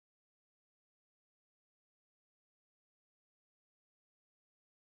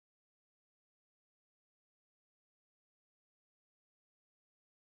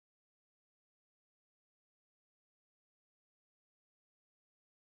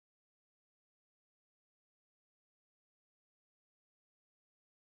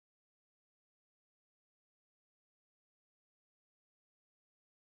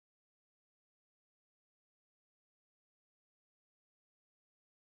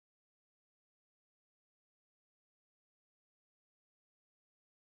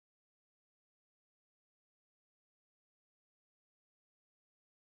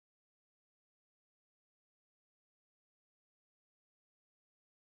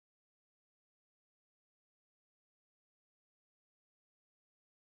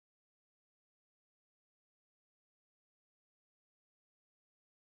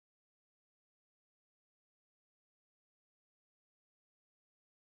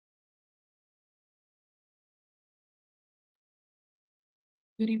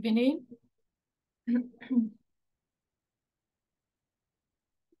Good evening.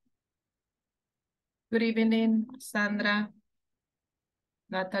 Good evening, Sandra,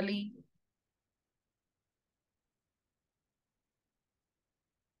 Natalie.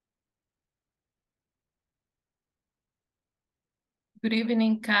 Good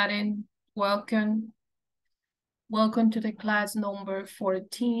evening, Karen. Welcome. Welcome to the class number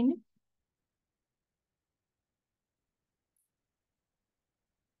 14.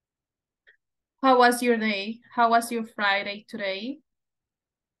 How was your day? How was your Friday today?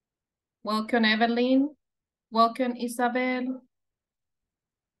 Welcome, Evelyn. Welcome, Isabel.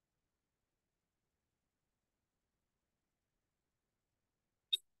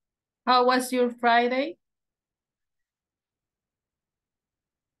 How was your Friday?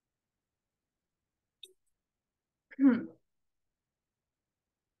 Can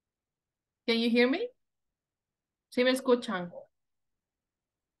you hear me? ¿Sí me escuchan?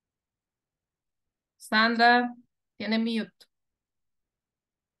 Sandra, tiene mute.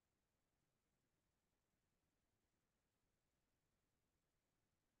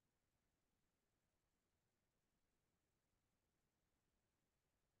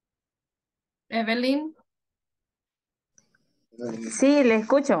 Evelyn. Sí, le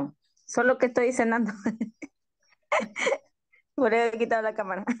escucho, solo que estoy cenando. Por eso he quitado la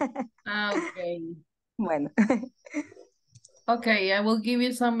cámara. Ah, okay. Bueno. Okay, I will give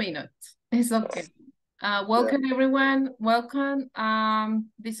you some minutes. It's okay. Welcome everyone. Welcome.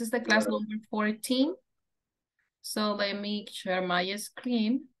 This is the class number 14. So let me share my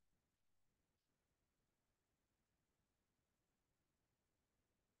screen.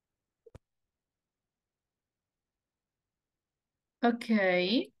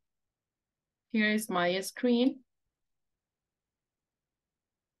 Okay. Here is my screen.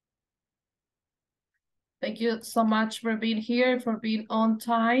 Thank you so much for being here, for being on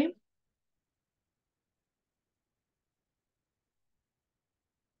time.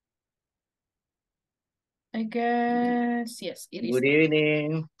 I guess, yes, it is. Good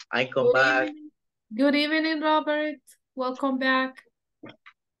evening. I come Good back. evening. Good evening, Robert. Welcome back.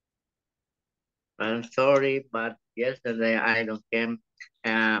 I'm sorry, but yesterday I don't came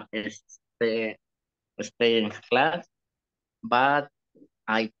stay in class, but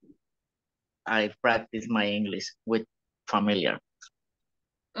I practice my English with familiar.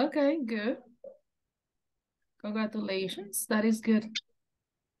 Okay, good. Congratulations. That is good.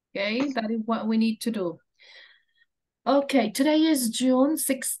 Okay, that is what we need to do. Okay, today is June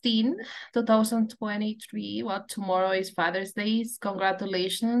 16, 2023. Well, tomorrow is Father's Day.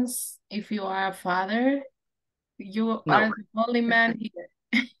 Congratulations. If you are a father, you No, are the only man here.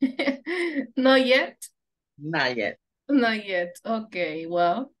 Not yet? not yet. Not yet. Okay,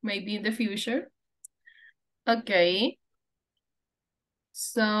 well, maybe in the future. Okay.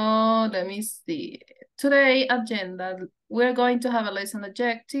 So let me see. Today agenda, we're going to have a lesson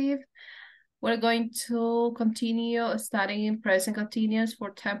objective. We're going to continue studying present continuous for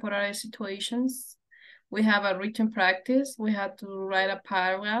temporary situations. We have a written practice. We have to write a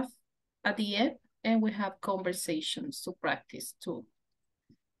paragraph at the end, and we have conversations to practice too.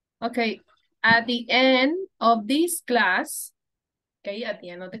 Okay, at the end of this class, okay, at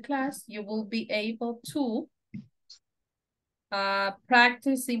the end of the class, you will be able to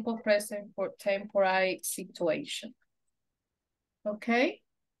practice simple present for temporary situation. Okay?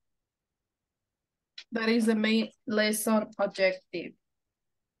 That is the main lesson objective.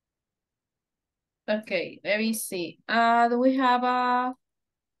 Okay, let me see. Do we have a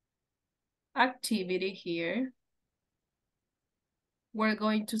activity here? We're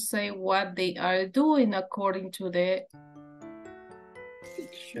going to say what they are doing according to the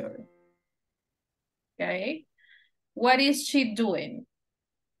picture. Okay. What is she doing?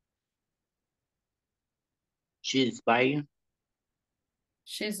 She's buying.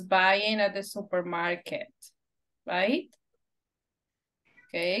 She's buying at the supermarket, right?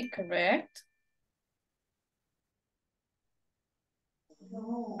 Okay, correct.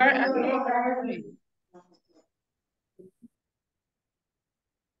 What are they doing?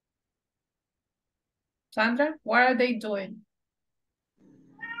 Sandra, what are they doing?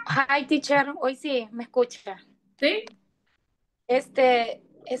 Hi, teacher. Hoy sí, me escucha. ¿Sí?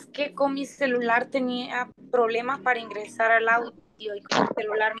 Es que con mi celular tenía problemas para ingresar al audio y con el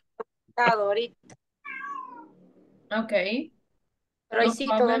celular me ha conectado ahorita. Okay. Pero hoy No sí,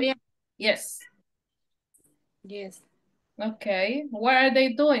 problem. todo bien. Yes. Yes. Okay. What are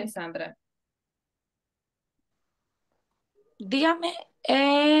they doing, Sandra? Dígame,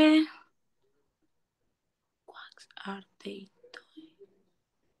 what are they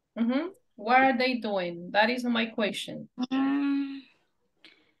What are they doing? That is my question. doing?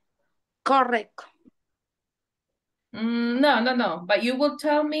 Correct. No. But you will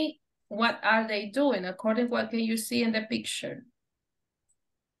tell me what are they doing according to what can you see in the picture.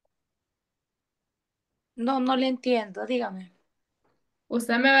 No le entiendo, dígame.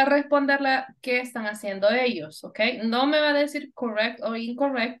 Usted me va a responder qué están haciendo ellos, ¿ok? No me va a decir correct o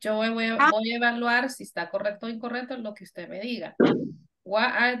incorrect. Yo voy a evaluar si está correcto o incorrecto lo que usted me diga.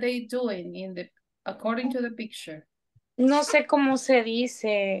 What are they doing according to the picture? No sé cómo se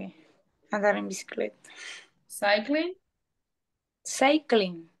dice andar en bicicleta. Cycling?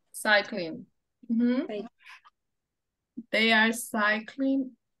 Cycling. Cycling. Mhm. They are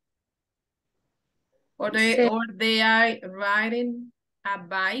cycling. Or they are riding a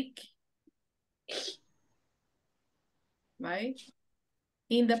bike. Right?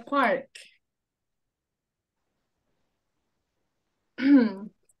 In the park. No.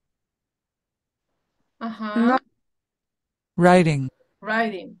 Riding.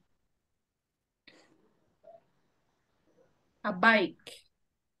 Riding. A bike.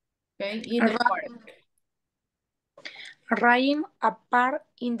 Okay, in the park. Riding a park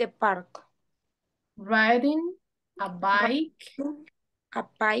in the park. Riding a bike. A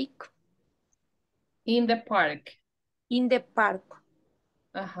bike. In the park. In the park.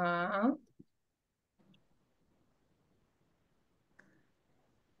 Uh-huh.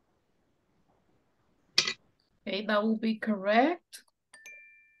 Okay, that will be correct.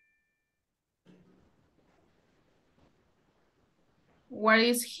 What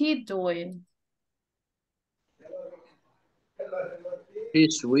is he doing?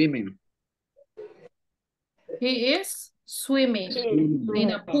 He's swimming. He is swimming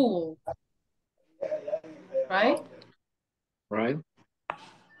in a pool. Right? Right?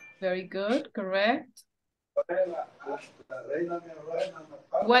 Very good, correct.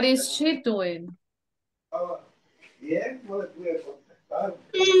 What is she doing?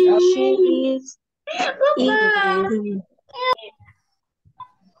 She is eating.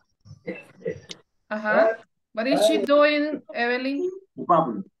 Uh-huh. What is she doing, Evelyn?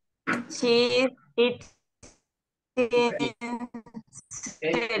 She is eating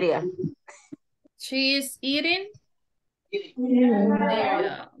cereal. She is eating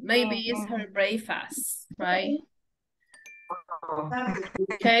cereal. Maybe it's her breakfast, right?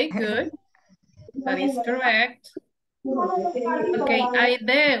 Okay, good. That is correct. Okay,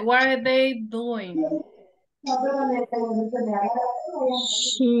 what are they doing?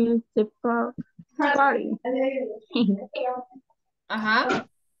 She's the party. Uh-huh.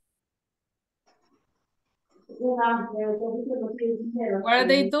 What are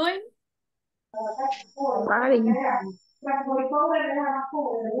they doing? Party.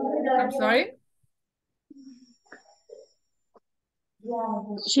 I'm sorry?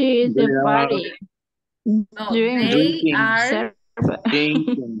 She is the party. No, they are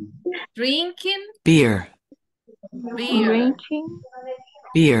Drinking. drinking Beer. beer. Drinking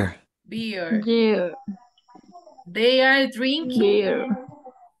Beer. Beer. beer. They are drinking Beer.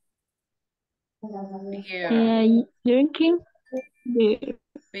 beer. Drinking beer.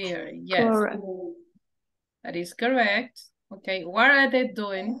 Beer, yes. Correct. That is correct. Okay, what are they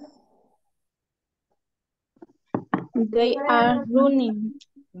doing? They are running.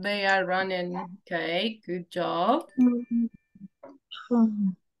 They are running. Okay, good job.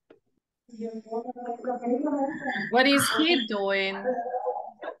 What is he doing?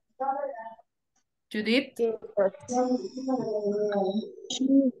 Judith?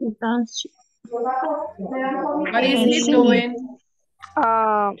 Dancing. What is he doing?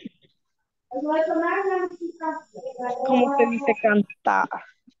 ¿Cómo se dice cantar?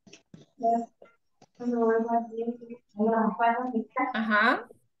 Ajá.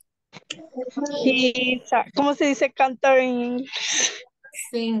 ¿Cómo se dice cantar en inglés?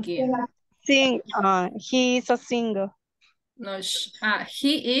 Singing. Sing. He is a singer. No,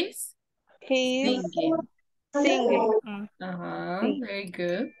 he is He is singing. singing. Uh-huh, very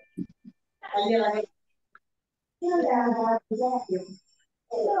good.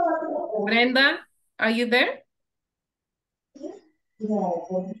 Brenda, are you there?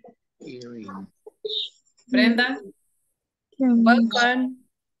 Brenda, welcome.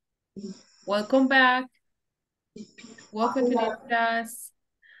 Welcome back. Welcome to this class.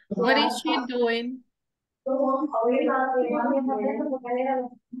 What is she doing?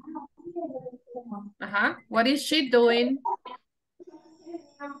 What is she doing?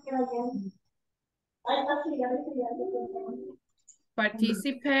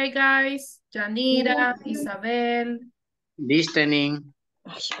 Participate, guys. Janira, Isabel. Listening.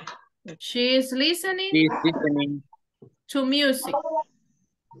 She is listening He's listening. to music.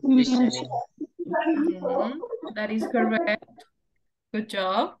 Listening. That is correct. Good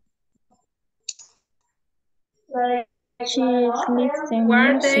job. She is listening What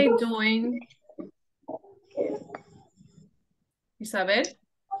are music. they doing? Isabel?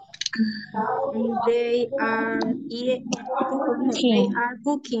 They are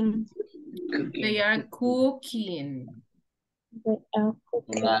cooking. They are cooking. They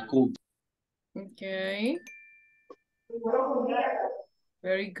are cooking. Okay.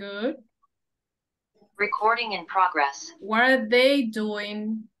 Very good. Recording in progress. What are they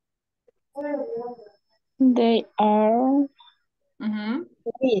doing? They are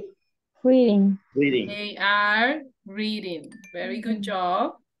reading. They are reading. Very good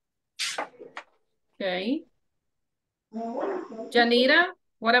job. Okay. Janita,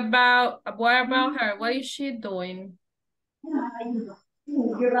 what about her? What is she doing?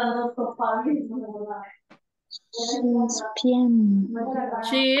 She's piano.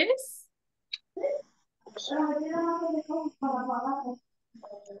 She is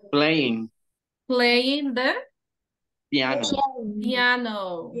Playing playing the piano.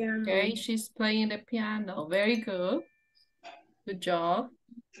 piano. Okay, she's playing the piano. Very good. Good job.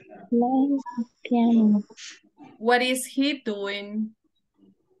 Playing piano. What is he doing?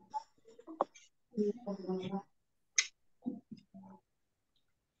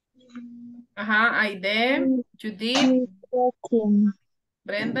 Aide, Judith, He's walking.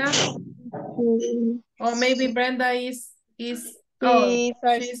 Brenda. He- Or maybe Brenda is He's a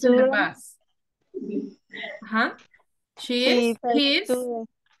she's in the student. bus. She He's is? a He is? student.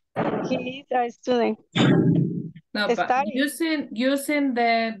 He is a student. No, but Study. using the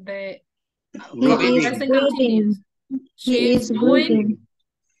Reading. present continuous. She is doing.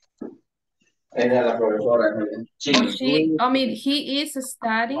 Or she, I mean, he is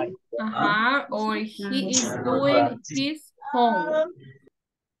studying, or he is doing his homework,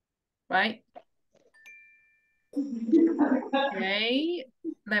 right? Okay,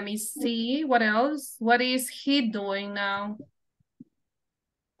 let me see, what else? What is he doing now?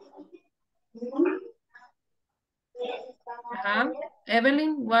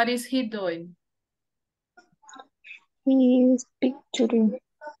 Evelyn, what is he doing? He is picturing.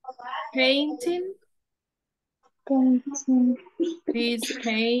 Painting? Painting. He's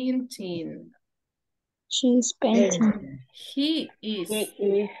painting. She's painting. He is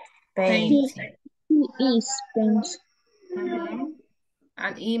He painting. is painting.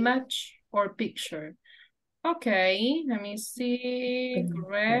 An image or picture. Okay, let me see.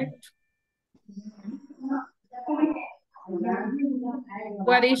 Correct.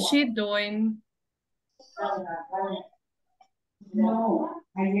 What is she doing?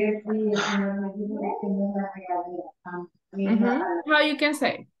 How you can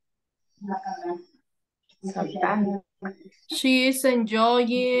say? She is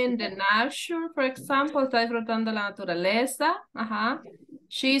enjoying the nature, for example, está disfrutando la naturaleza.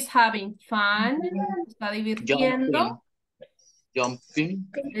 She's having fun, está divirtiendo. Jumping.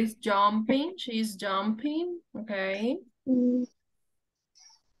 Is jumping, she's jumping, okay. Good.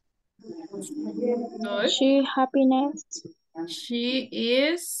 She happiness. She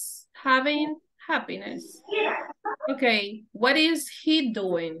is having happiness. Okay, what is he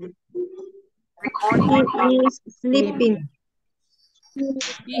doing? He is sleeping.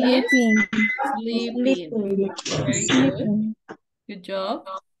 He is sleeping. Very good. Good job.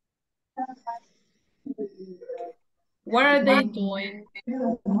 What are they doing?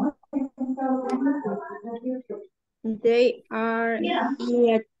 They are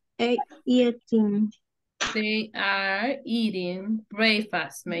eating. They are eating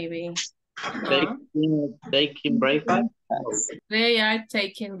breakfast, maybe. Taking breakfast. They are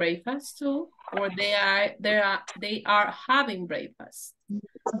taking breakfast too, or they are having breakfast.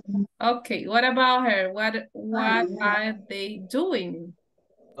 Okay, what about her? What are they doing?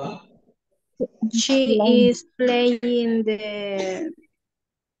 She is playing the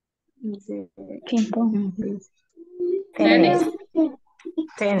Tennis?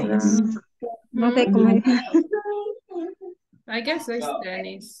 No sé cómo es. I guess it's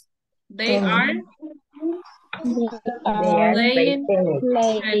tennis. They are Playing tennis.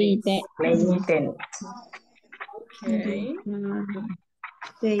 Okay.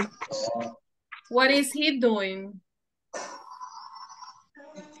 What is he doing?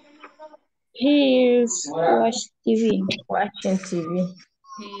 He is watching TV.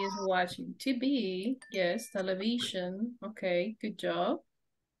 He is watching TV. Yes, television. Okay, good job.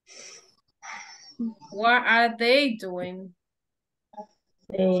 What are they doing?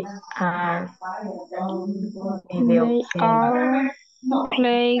 They are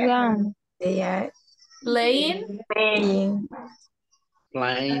playing. They are playing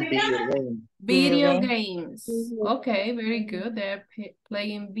video games. Okay, very good. They're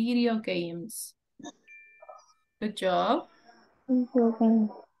playing video games. Good job. Doing.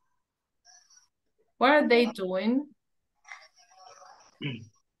 What are they doing?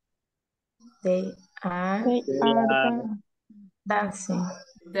 They are They are done. dancing.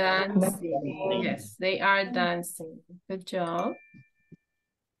 Dancing. Yes, they are dancing. Good job.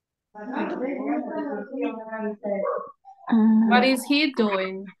 What is he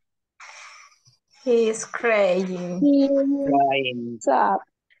doing? He is crying. Crying. Stop.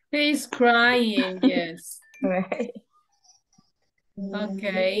 He's crying. Yes. Right.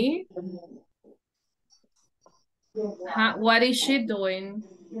 Okay. What is she doing?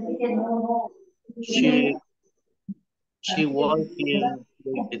 She walking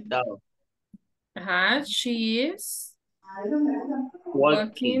with the dog. She is Walking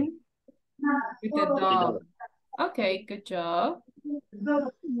walking with the with the dog. dog. Okay, good job.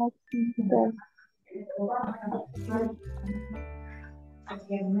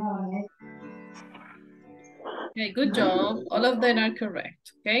 Okay, good job. All of them are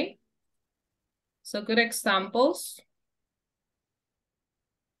correct, okay? So good examples.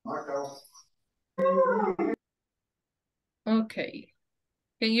 Okay.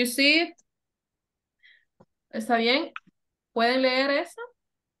 Can you see it? ¿Está bien? ¿Pueden leer eso?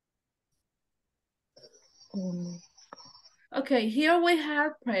 Okay, here we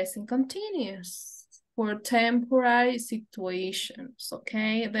have present continuous for temporary situations,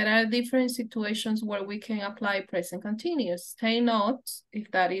 okay? There are different situations where we can apply present continuous. Take note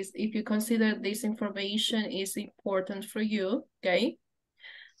if you consider this information is important for you, okay?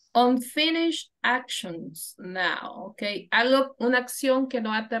 Unfinished actions now, okay? Una acción que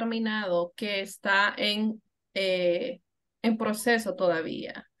no ha terminado, que está en proceso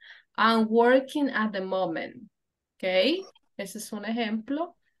todavía. I'm working at the moment, okay? Ese es un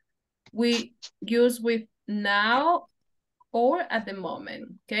ejemplo. We use with now or at the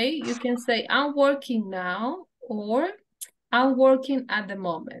moment, okay? You can say I'm working now or I'm working at the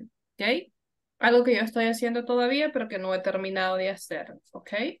moment, okay? Algo que yo estoy haciendo todavía, pero que no he terminado de hacer,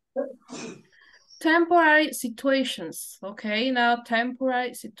 okay? Temporary situations, okay? Now,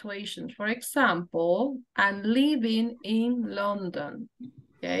 temporary situations. For example, I'm living in London,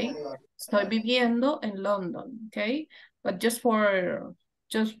 okay? Estoy viviendo en London, okay? But just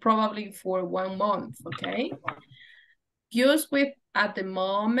probably for 1 month, okay? Use with at the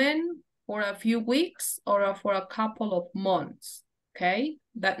moment, for a few weeks, or for a couple of months, okay?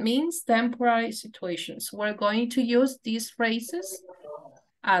 That means temporary situations. We're going to use these phrases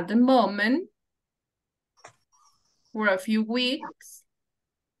at the moment, for a few weeks,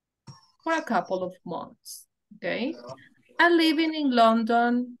 for a couple of months, okay? And living in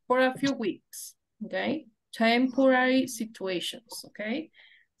London for a few weeks, okay? Temporary situations, okay?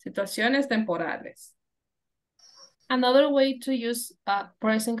 Situaciones temporales. Another way to use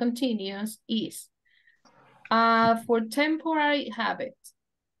present continuous is for temporary habit.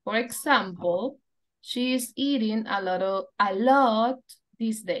 For example, she is eating a lot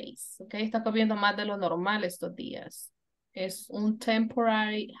these days. Okay, está comiendo más de lo normal estos días. Es un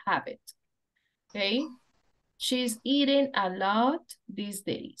temporary habit. Okay, she's eating a lot these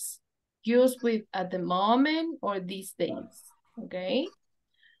days. Use with at the moment or these days. Okay.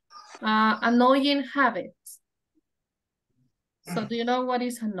 Annoying habits. So do you know what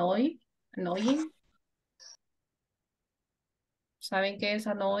is annoying? ¿Saben qué es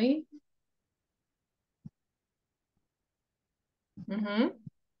annoying?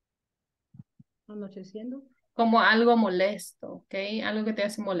 Anocheciendo. Como algo molesto, ¿ok? Algo que te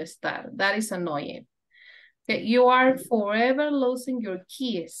hace molestar. That is annoying. Okay, you are forever losing your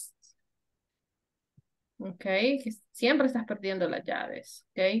keys. Ok, que siempre estás perdiendo las llaves.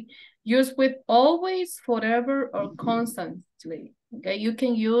 Ok, use with always, forever, or constantly. Okay, you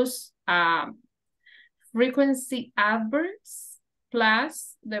can use frequency adverbs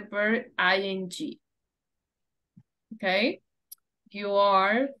plus the verb ing. Okay, you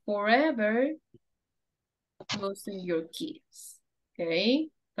are forever losing your keys.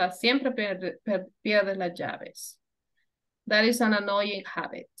 Okay, o sea, siempre pierdes las llaves. That is an annoying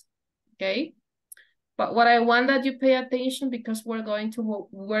habit. Okay, but what I want that you pay attention, because we're going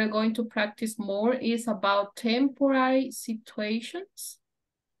to practice more, is about temporary situations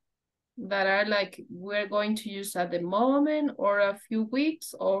that are like we're going to use at the moment or a few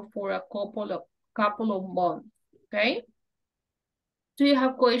weeks or for a couple of months. Okay, do you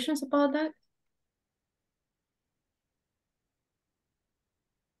have questions about that?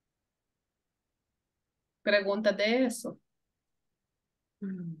 Preguntas de eso.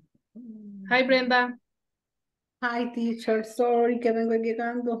 Hi, Brenda. Hi, teacher. Sorry que vengo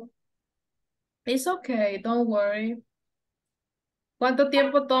llegando. It's okay, don't worry. ¿Cuánto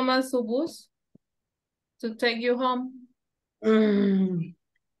tiempo toma su bus? to take you home? Mm,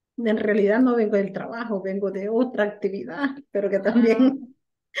 en realidad no vengo del trabajo, vengo de otra actividad, pero que también,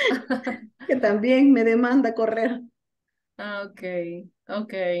 que también me demanda correr. Okay,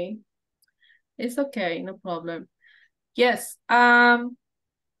 okay. It's okay, no problem. Yes.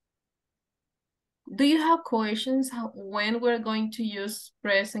 Do you have questions when we're going to use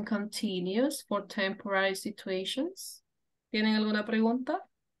present continuous for temporary situations? ¿Tienen alguna pregunta?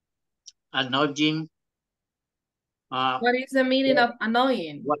 Acknowledging. What is the meaning Yes. of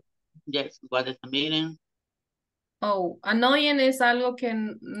annoying? Yes, what is the meaning? Oh, annoying es algo que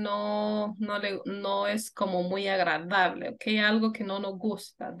no es como muy agradable, ¿ok? Algo que no nos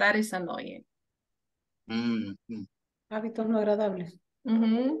gusta. That is annoying. Mm-hmm. Hábitos no agradables.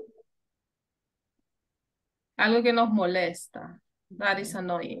 Ujú. Algo que nos molesta. That is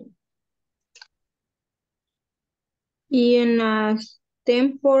annoying. Y en las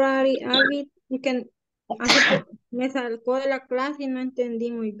temporary habits, que me saltó de la clase y no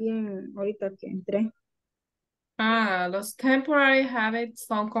entendí muy bien ahorita que entré. Los temporary habits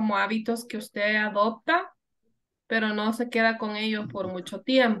son como hábitos que usted adopta, pero no se queda con ellos por mucho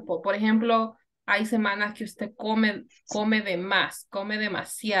tiempo. Por ejemplo, hay semanas que usted come de más, come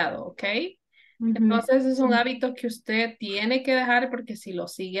demasiado, ¿ok? Entonces, esos son hábitos que usted tiene que dejar porque si lo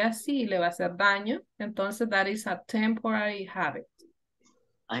sigue así le va a hacer daño. Entonces, that is a temporary habit.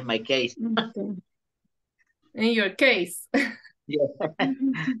 In my case. In your case. Yes.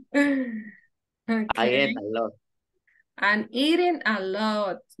 I Okay. eat a lot. And eating a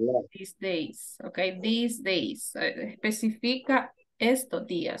lot Yes. these days. Okay, these days. Especifica estos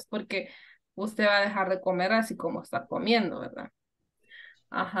días porque usted va a dejar de comer así como está comiendo, ¿verdad?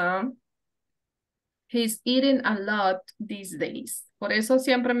 Ajá. He's eating a lot these days. Por eso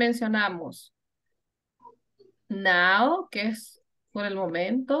siempre mencionamos now, que es por el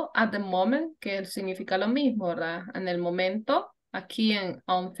momento, at the moment, que significa lo mismo, ¿verdad? En el momento, aquí en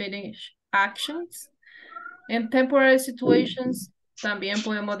unfinished actions. En temporary situations, también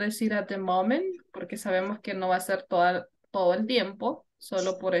podemos decir at the moment, porque sabemos que no va a ser todo el tiempo,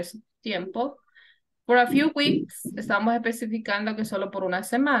 solo por ese tiempo. For a few weeks, estamos especificando que solo por unas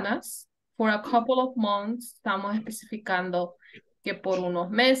semanas. For a couple of months, estamos especificando que por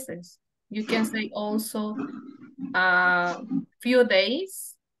unos meses. You can say also a few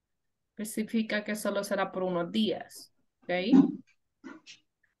days, especifica que solo será por unos días. Okay.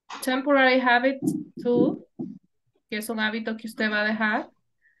 Temporary habit too, que es un hábito que usted va a dejar.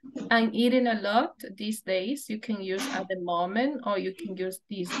 I'm eating a lot these days. You can use at the moment or you can use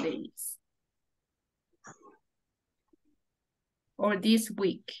these days. Or this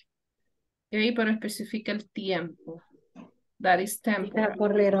week. Okay, pero especifica el tiempo. That is Ir a temporary.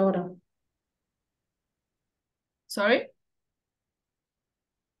 correr ahora. Sorry?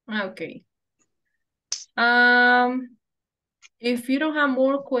 Okay. If you don't have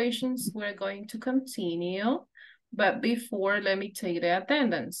more questions, we're going to continue. But before, let me take the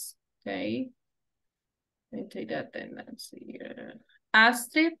attendance. Okay. Let me take the attendance here.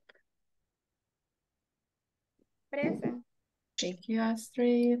 Astrid. Present. Thank you,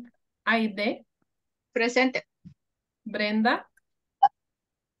 Astrid. Aide. Presente. Brenda.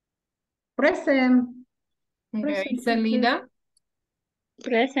 Present. Okay. Present. Celina.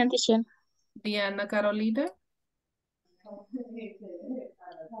 Presente. Diana Carolina.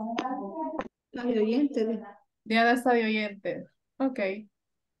 La de oyente. Diana está de oyente. Ok.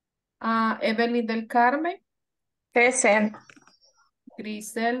 Evelyn del Carmen. Present.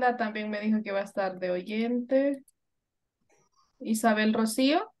 Griselda también me dijo que va a estar de oyente. Isabel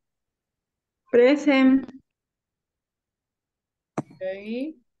Rocío. Present. Ok.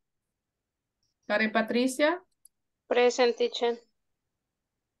 Karen Patricia. Present, teacher.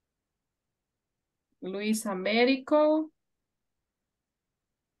 Luis Américo.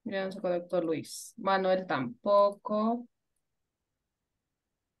 Ya no se conectó Luis. Manuel tampoco.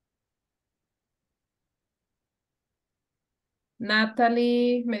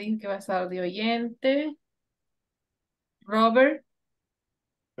 Natalie me dijo que va a estar de oyente. Robert.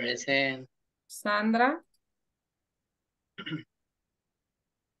 Present. Sandra.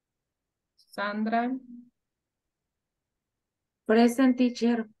 Sandra. Present,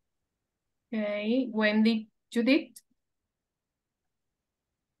 teacher. Okay. Wendy Judith.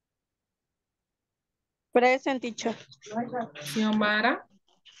 Present, teacher. Xiomara.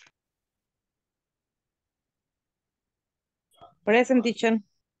 Present, teacher.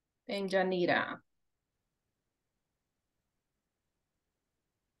 En Yanira.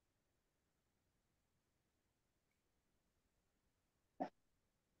 Lo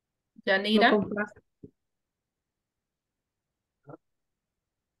Yanira. complace.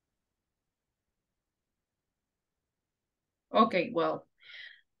 Okay, well,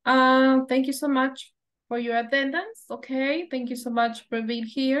 thank you so much for your attendance. Okay, thank you so much for being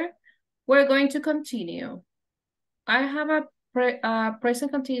here. We're going to continue. I have a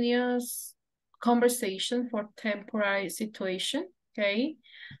present continuous conversation for temporary situation. Okay,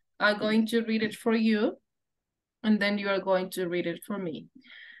 I'm going to read it for you, and then you are going to read it for me.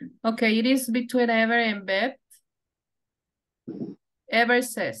 Okay, it is between Ever and Beth. Ever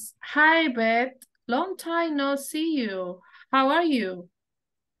says, "Hi, Beth. Long time no see you. How are you?"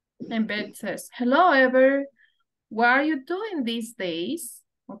 And Beth says, "Hello, Ever. What are you doing these days?"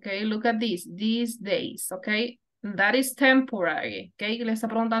 Okay, look at this, these days, okay? That is temporary, okay? Le está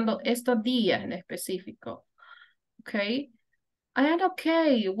preguntando estos días en específico, okay? I am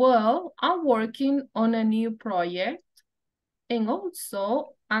okay. Well, I'm working on a new project, and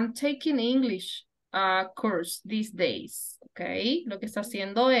also I'm taking English course these days, okay? Lo que está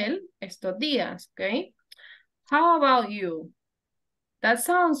haciendo él estos días, okay? How about you? That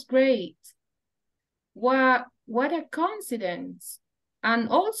sounds great. What a coincidence. And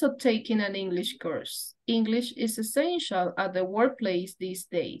also taking an English course. English is essential at the workplace these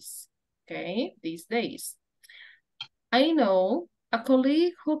days. Okay, these days. I know a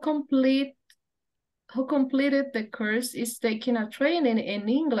colleague who completed the course is taking a training in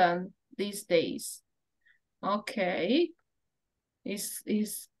England these days. Okay, is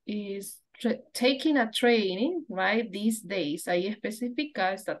taking a training, right? These days. Ahí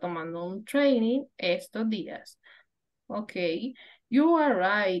especifica, está tomando un training estos días. Okay, you are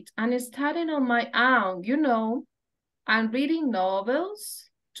right. I'm studying on my own, you know. I'm reading novels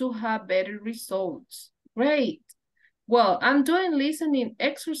to have better results. Great. Well, I'm doing listening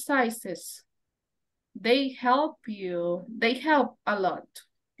exercises. They help a lot,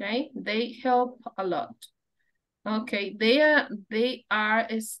 okay? They help a lot. Okay, they are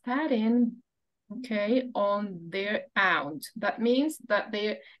studying, okay, on their own. That means that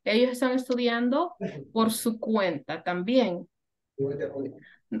ellos están estudiando por su cuenta también.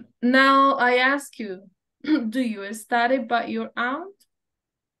 Now I ask you, do you study by your own?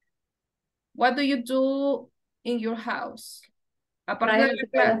 What do you do in your house? Aparte de la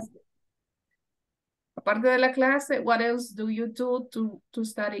clase. Aparte de la clase, what else do you do to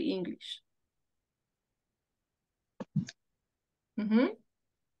study English?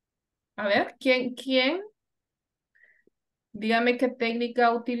 A ver, ¿quién? Dígame qué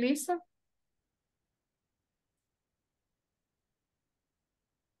técnica utiliza.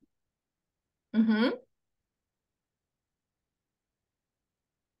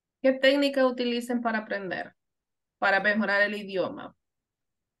 ¿Qué técnica utilizan para aprender? Para mejorar el idioma.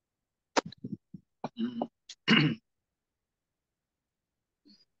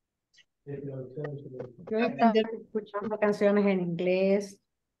 Yo estaba escuchando canciones en inglés.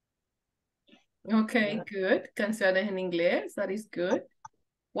 Okay, good. Canciones en inglés, that is good.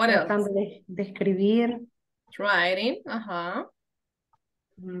 What Tratando else? de escribir. Writing, ajá.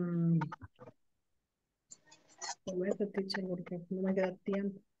 Como eso, teacher, porque no me queda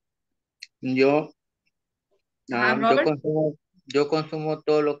tiempo. Yo Robert? yo consumo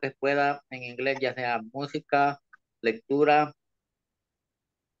todo lo que pueda en inglés, ya sea música, lectura,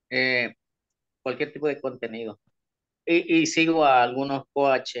 cualquier tipo de contenido. Y sigo a algunos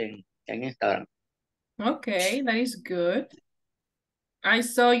coaches en Instagram. Okay, that is good. I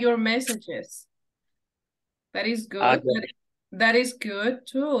saw your messages. That is good. Yeah. That is good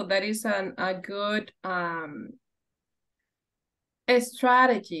too. That is a good a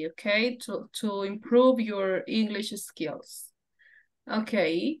strategy, okay, to improve your English skills.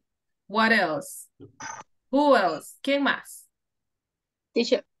 Okay, what else? Who else? ¿Quién más?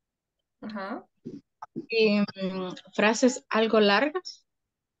 Teacher, Ajá. frases algo largas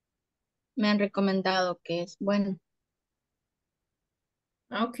me han recomendado que es bueno.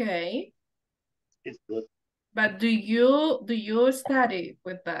 Okay. It's good. But do you study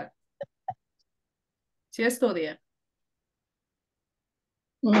with that? ¿Sí estudia?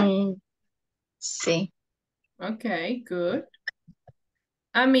 Sí. Okay, good.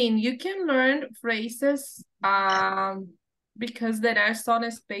 I mean, you can learn phrases because there are some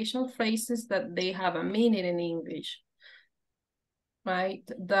special phrases that they have a meaning in English, right?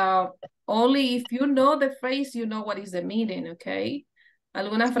 Only if you know the phrase, you know what is the meaning, okay?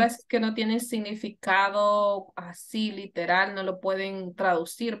 Algunas frases que no tienen significado así literal no lo pueden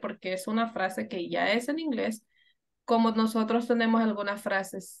traducir porque es una frase que ya es en inglés, como nosotros tenemos algunas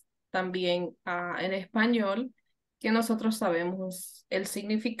frases también en español que nosotros sabemos el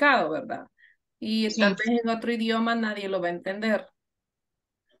significado, ¿verdad? Y Sí. tal vez en otro idioma nadie lo va a entender.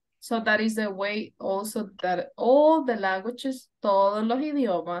 So that is the way also that all the languages, todos los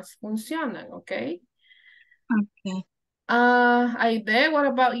idiomas funcionan, ¿ok? Okay. Aide, what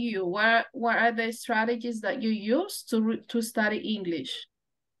about you? What are the strategies that you use to study English?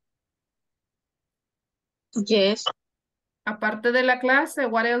 Yes. Aparte de la clase,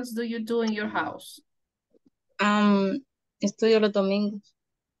 what else do you do in your house? Estudio los domingos.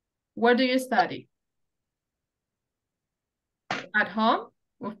 Where do you study? At home?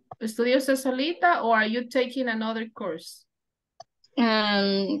 ¿Estudia usted solita or are you taking another course?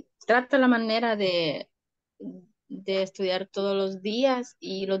 Trato la manera de estudiar todos los días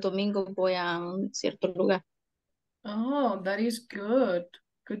y los domingos voy a un cierto lugar. Oh, that is good.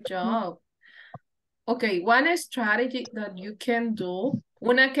 Good job. Okay, one strategy that you can do,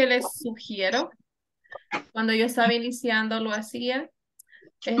 una que les sugiero, cuando yo estaba iniciando lo hacía,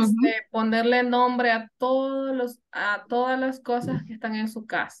 ponerle nombre a todas las cosas que están en su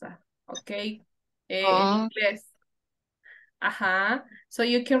casa, ¿ok? En inglés. Ajá. So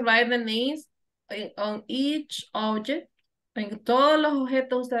you can write the names on each object. En todos los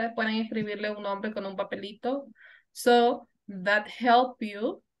objetos ustedes pueden escribirle un nombre con un papelito. So that help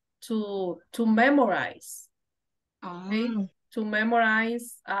you to memorize. Okay? To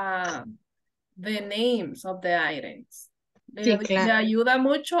memorize the names of the items. Sí, claro. Le ayuda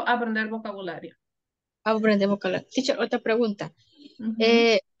mucho a aprender vocabulario. Aprender vocabulario. Teacher, otra pregunta.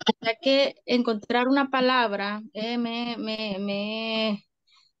 Ya que encontrar una palabra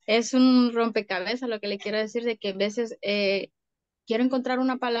es un rompecabezas, lo que le quiero decir de que a veces quiero encontrar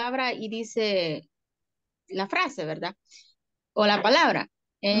una palabra y dice la frase, ¿verdad? O la palabra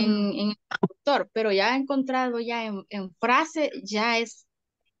en el traductor, pero ya he encontrado ya en frase ya es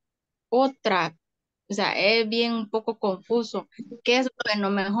otra. O sea, es bien un poco confuso. ¿Qué es bueno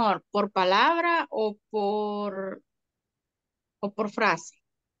mejor? ¿Por palabra o por frase?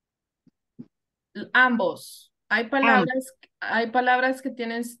 Ambos. Hay palabras que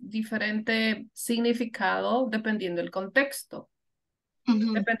tienen diferente significado dependiendo del contexto.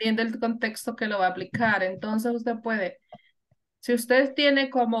 Dependiendo del contexto que lo va a aplicar. Entonces usted puede, si usted tiene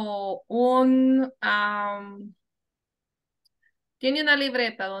como tiene una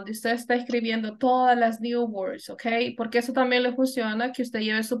libreta donde usted está escribiendo todas las new words, ¿ok? Porque eso también le funciona, que usted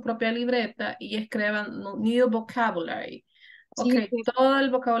lleve su propia libreta y escriba new vocabulary. Ok, Sí. todo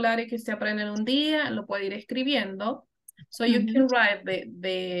el vocabulario que usted aprende en un día lo puede ir escribiendo. So you can write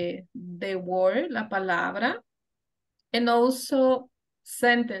the word, la palabra, and also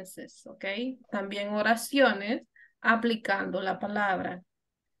sentences, ok? También oraciones aplicando la palabra.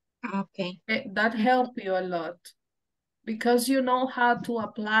 Okay. That help you a lot because you know how to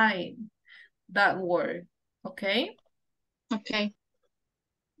apply that word, okay? Okay.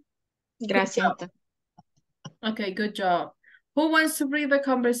 Gracias. Okay, good job. Who wants to read the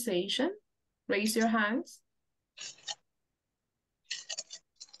conversation? Raise your hands.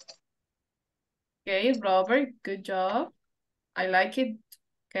 Okay, Robert, good job. I like it.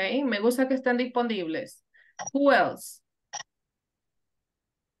 Okay, me gusta que estén disponibles. Who else?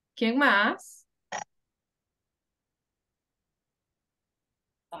 ¿Quién más?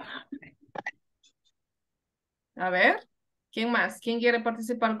 A ver, ¿quién más? ¿Quién quiere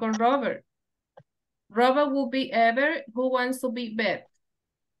participar con Robert? Robert will be Ever. Who wants to be Beth?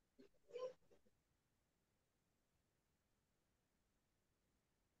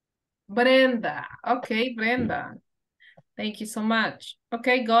 Brenda. Okay, Brenda. Thank you so much.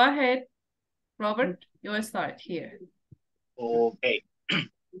 Okay, go ahead. Robert, you will start here. Okay.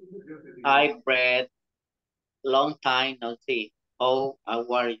 Hi, Brett. Long time no see. How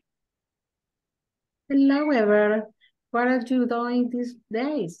are you? Hello, Ever. What are you doing these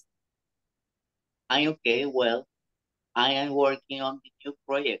days? I'm okay. Well, I am working on the new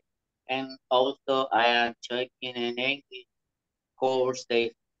project, and also I am taking an English course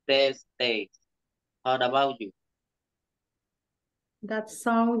these days. How about you? That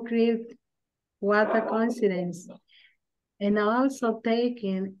sounds great. What a coincidence. And also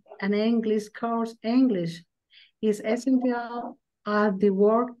taking an English course. English is essential at the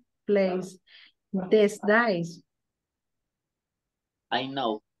workplace these days. I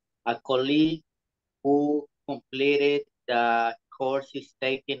know a colleague who completed the course is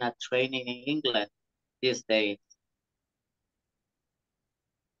taking a training in England these days.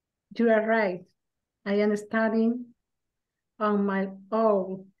 You are right. I am studying on my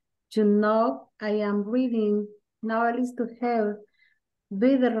own. You know, I am reading novels to have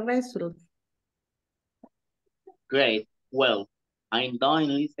better results. Great. Well, I'm doing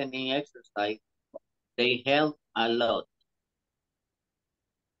listening exercise. They help a lot.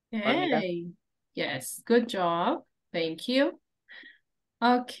 Hey, yes, good job. Thank you.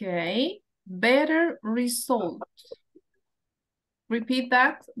 Okay, better results. Repeat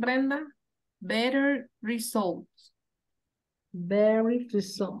that, Brenda. Better results. Very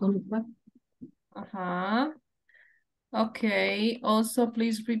reasonable. Okay, also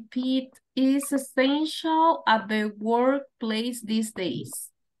please repeat, is essential at the workplace these days?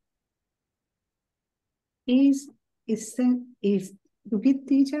 Repeat,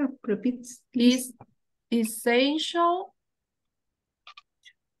 teacher, repeat, please. Is essential?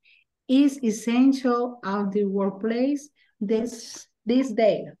 Is essential at the workplace this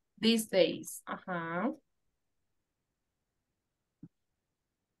day. These days,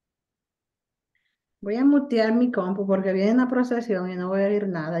 Voy a mutear mi compu porque viene una procesión y no voy a oír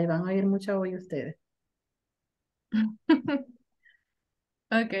nada y van a oír mucha hoy ustedes.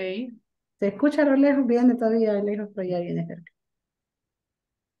 Okay. ¿Se escucha a lo lejos? Viene todavía lejos, pero ya viene cerca.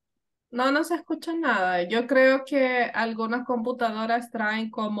 No, no se escucha nada. Yo creo que algunas computadoras traen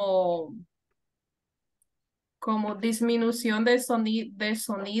como disminución de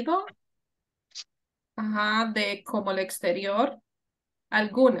sonido. De como el exterior.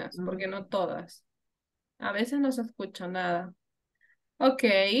 Algunas, porque no todas. A veces no se escucha nada.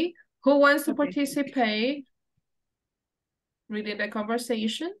 Okay. Who wants to participate? Reading the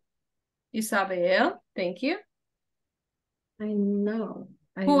conversation. Isabel, thank you. I know.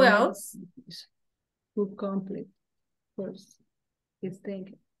 Who else? Who complete first is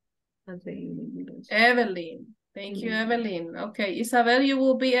thinking. As the English. Evelyn. Thank you, Evelyn. Okay, Isabel, you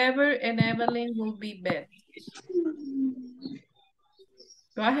will be Ever, and Evelyn will be Beth.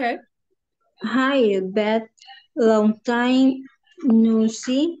 Go ahead. Hi, Beth. Long time no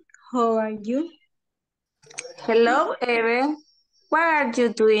see. How are you? Hello, Eve. What are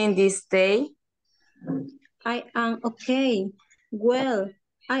you doing this day? I am okay. Well,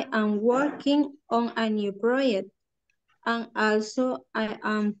 I am working on a new project, and also I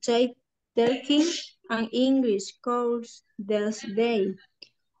am taking an English course this day.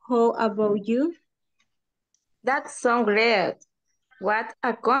 How about you? That sounds great. What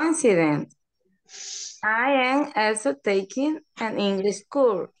a coincidence. I am also taking an English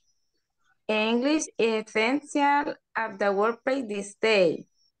course. English is essential at the workplace this day.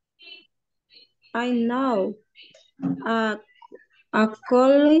 I know a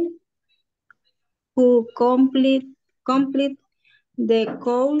colleague who complete the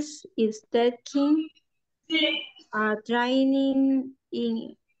course is taking a training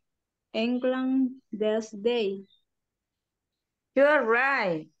in England this day. You're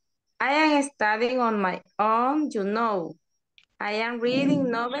right. I am studying on my own, you know. I am reading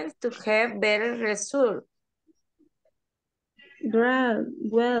novels to have better results. Well,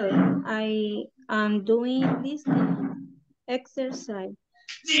 I am doing listening exercise.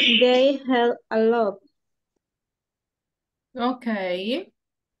 They help a lot. Okay.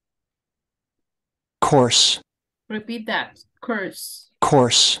 Course. Repeat that. Course.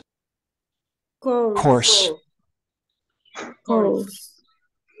 Course. Course.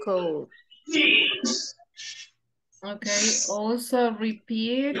 Cool. Okay. Also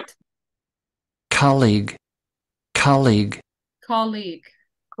repeat. Colleague. Colleague. Colleague.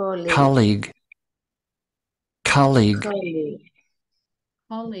 Colleague. Colleague.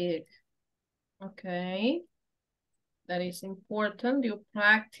 Colleague. Okay. That is important. You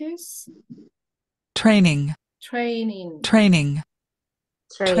practice. Training. Training. Training.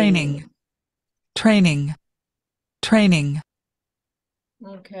 Training. Training. Training.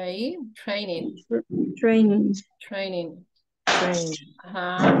 Okay. Training. Training. Training.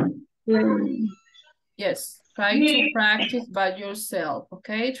 Training. Yes. Try to practice by yourself.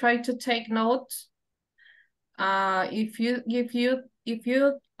 Okay. Try to take notes. If you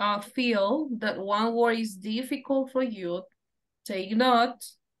feel that one word is difficult for you, take note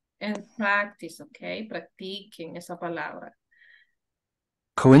and practice. Okay. Practiquen esa palabra.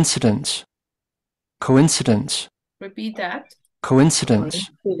 Coincidence. Coincidence. Repeat that. Coincidence.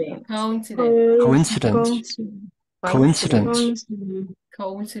 Coincidence. Coincidence.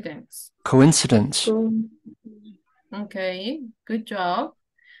 Coincidence. Coincidence. Okay, good job.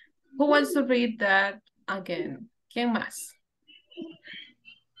 Who wants to read that again? ¿Quién más?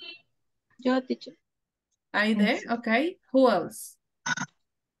 Yo, teacher. Aide, okay. Who else?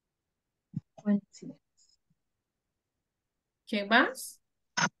 ¿Quién más?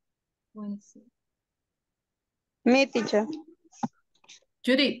 Me, teacher.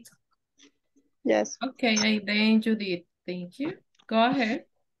 Judith. Yes. Okay, Aide and Judith. Thank you. Go ahead.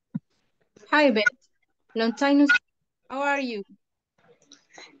 Hi, Beth. Long time no see. How are you?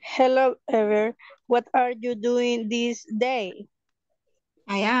 Hello, Ever. What are you doing this day?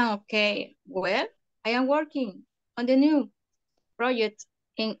 I am okay. Well, I am working on the new project,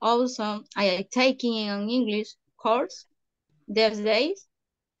 and also I am taking an English course these days.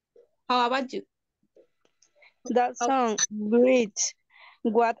 How about you? That sounds great.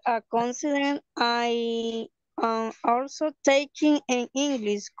 What a coincidence. I am also taking an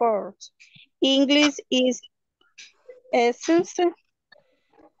English course. English is essential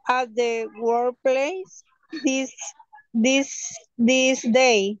at the workplace this this this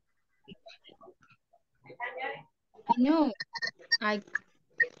day. I know. I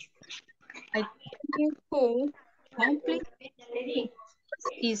I think who complete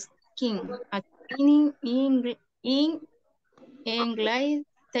is king. A training in English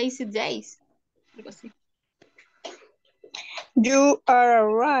tasty days. Algo así. You are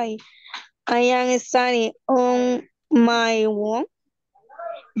right. I am studying on my own.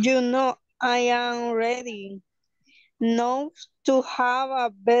 You know I am ready now to have a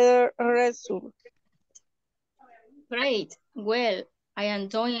better result. Great. Well, I am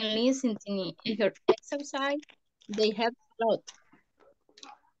enjoying listening to her exercise. They help a lot.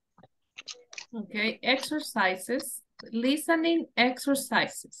 Okay, exercises. Listening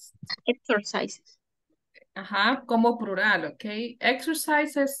exercises. Exercises. Ajá, como plural, ok.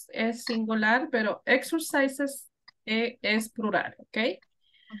 Exercises es singular, pero exercises es plural, ok.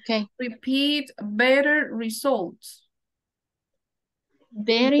 Okay. Repeat better results.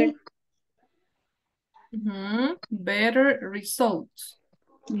 Very, Better results.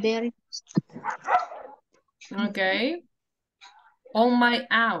 very. Okay. On my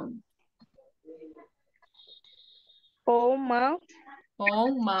own. Oh my,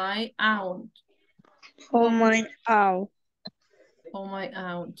 On my own. oh my, ow. On my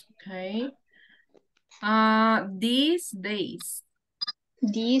own. Okay. These days.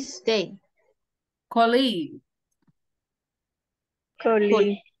 This day. Colleague.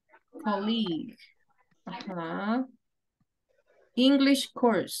 Colleague. Colleague. English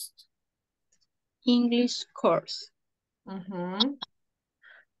course. English course.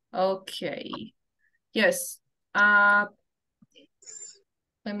 Okay. Yes.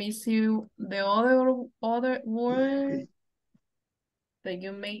 Let me see the other word that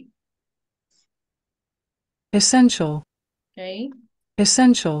you made. Essential. Okay.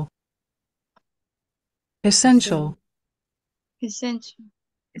 Essential. Essential. Essential.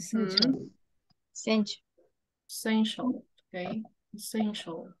 Essential. Essential. Essential. Okay.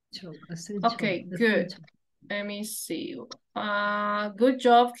 Essential. Essential. Okay, good. Let me see. Good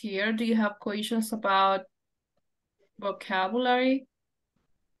job here. Do you have questions about vocabulary?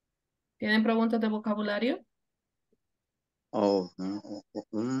 ¿Tienen preguntas de vocabulario? Oh.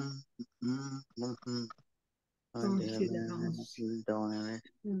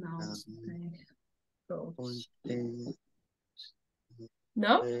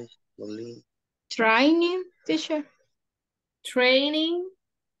 No? Training, teacher. Training.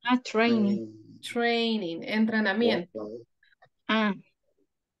 Training. Training. Entrenamiento.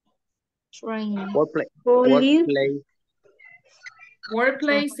 Training. Workplace.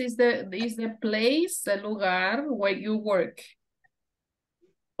 Workplace is the place, the lugar where you work.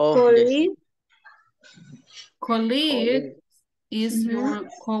 Colleague is your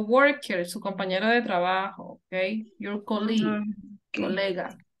coworker, su compañero de trabajo, okay? Your colleague,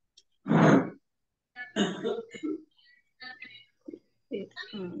 colega.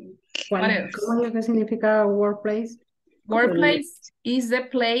 What else? ¿Cómo es que significa workplace? Workplace is the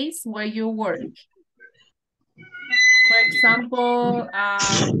place where you work. For example,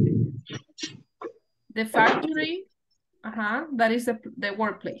 the factory, that is the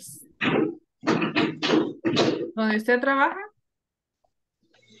workplace. ¿Donde usted trabaja?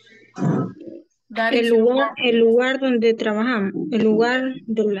 That is El lugar donde trabajamos, el lugar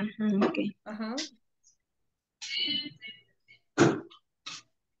de la... okay.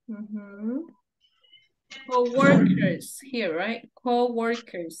 Co-workers here, right?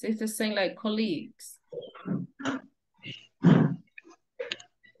 Co-workers. It's the same like colleagues.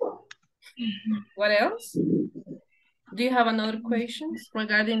 What else? Do you have another questions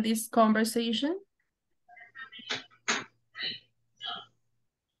regarding this conversation?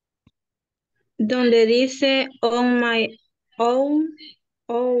 Donde dice on my own.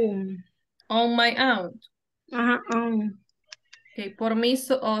 On my own. Own. Okay, por mí,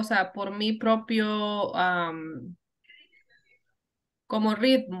 o sea, por mi propio, como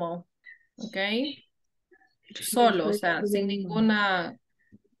ritmo, ok. Solo, o sea, sin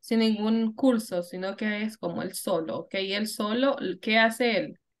ningún curso, sino que es como el solo, ok. El solo, ¿qué hace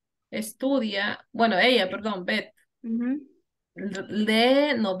él? Estudia, bueno, ella, perdón, Beth,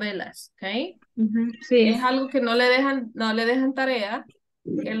 lee novelas, ok. Sí. Es algo que no le dejan tarea,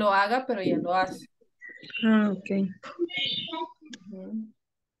 que lo haga, pero ella lo hace. Ok.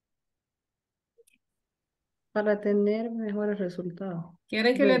 Para tener mejores resultados.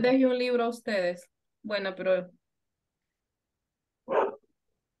 ¿Quieren que les deje un libro a ustedes? Bueno, pero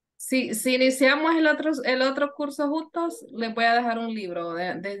si iniciamos el otro curso juntos, les voy a dejar un libro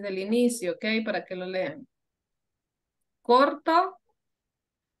desde el inicio, ¿ok? Para que lo lean. Corto,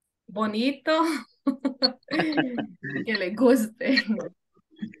 bonito, y que les guste.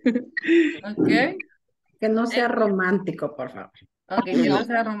 ¿Ok? Que no sea romántico, por favor. Okay, que no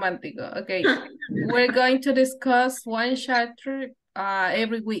sea romántico. Okay, we're going to discuss one chapter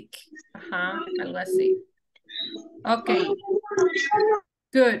every week. Ajá, algo así. Okay,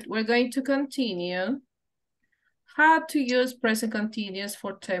 good. We're going to continue. How to use present continuous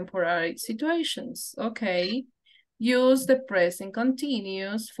for temporary situations. Okay, use the present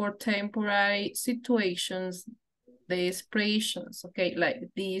continuous for temporary situations, the expressions. Okay, like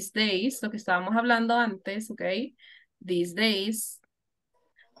these days, lo que estábamos hablando antes, okay? These days,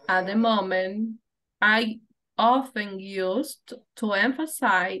 at the moment, I often used to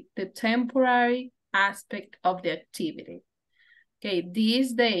emphasize the temporary aspect of the activity. Okay,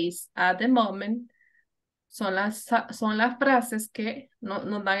 these days, at the moment, son las frases que nos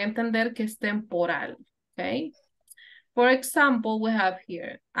dan a entender que es temporal. Okay. For example, we have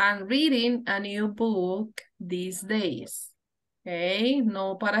here, I'm reading a new book these days. Okay,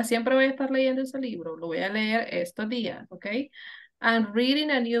 no para siempre voy a estar leyendo ese libro, lo voy a leer estos días, okay? I'm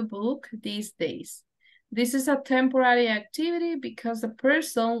reading a new book these days. This is a temporary activity because the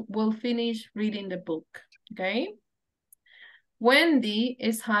person will finish reading the book, okay? Wendy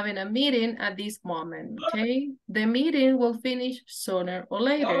is having a meeting at this moment, okay? The meeting will finish sooner or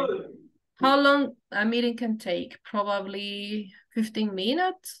later. How long a meeting can take? Probably 15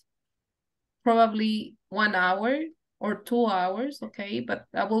 minutes, probably 1 hour or 2 hours, okay? But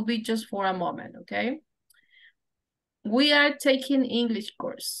that will be just for a moment, okay? We are taking English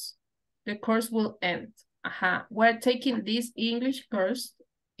course. The course will end. We're taking this English course.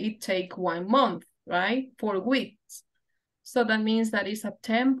 It take 1 month, right? 4 weeks. So that means that it's a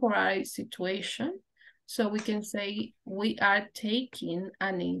temporary situation. So we can say we are taking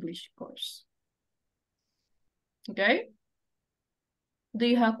an English course. Okay? Do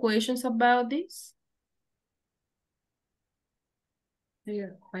you have questions about this?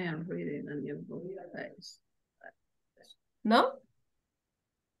 Here, I am reading a new book. No?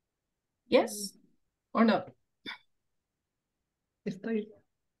 Yes or no? Estoy...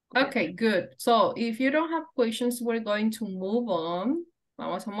 Okay, good. So if you don't have questions, we're going to move on.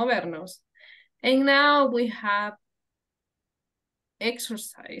 Vamos a movernos. And now we have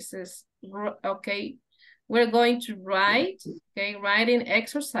exercises. Okay, we're going to write, okay, writing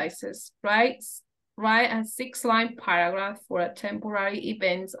exercises. Write a 6-line paragraph for a temporary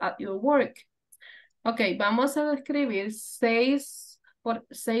event at your work. Ok, vamos a escribir 6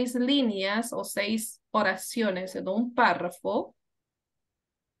 líneas o 6 oraciones en un párrafo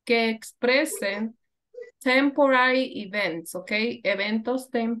que expresen temporary events, ok, eventos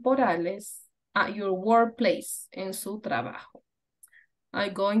temporales at your workplace, en su trabajo.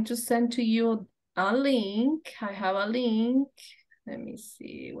 I'm going to send to you a link. I have a link. Let me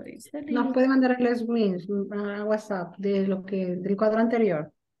see, what is the link? Nos puede mandar el screen a WhatsApp de del cuadro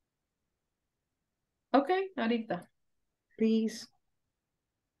anterior. Ok, ahorita. Please.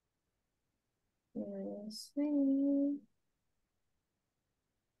 Let's see.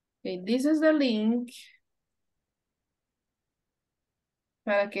 Okay, this is the link.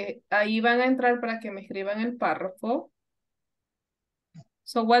 Para que ahí van a entrar para que me escriban el párrafo.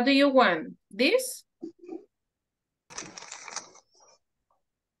 So what do you want? This?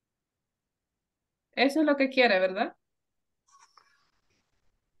 Eso es lo que quiere, ¿verdad?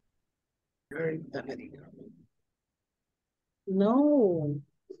 No.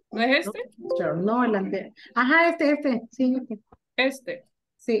 ¿No es este? No, el anterior. Ajá, este. Sí, este. Este.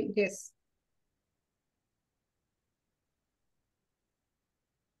 Sí, yes.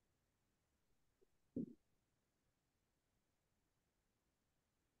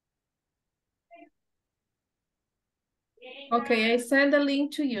 Ok, I send the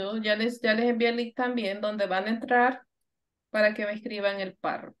link to you. Ya les envié el link también donde van a entrar para que me escriban el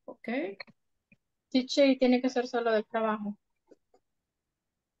párrafo, ¿ok? Teacher, tiene que ser solo del trabajo.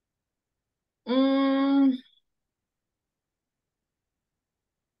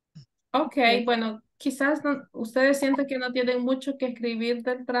 Ok, bueno, quizás ustedes sienten que no tienen mucho que escribir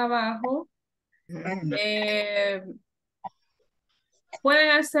del trabajo.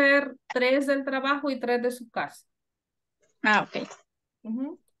 Pueden hacer 3 del trabajo y 3 de su casa. Ah, ok.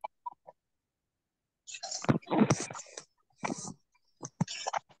 Ujú.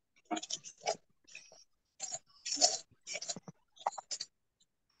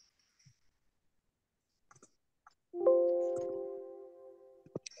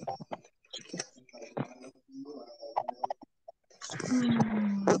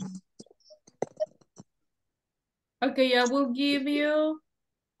 Okay, I will give you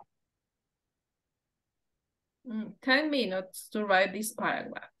 10 minutes to write this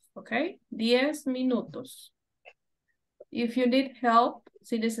paragraph, okay? 10 minutos. If you need help,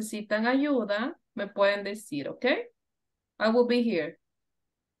 si necesitan ayuda, me pueden decir, okay? I will be here.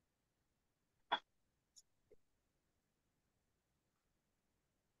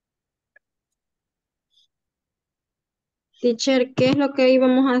 Teacher, ¿qué es lo que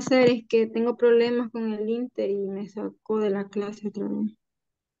íbamos a hacer? Es que tengo problemas con el Inter y me sacó de la clase otra vez.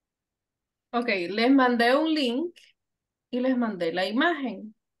 Ok, les mandé un link y les mandé la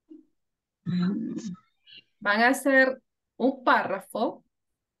imagen. Van a hacer un párrafo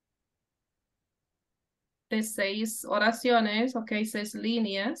de 6 oraciones, ok, 6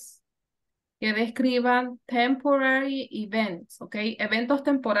 líneas que describan temporary events, ok, eventos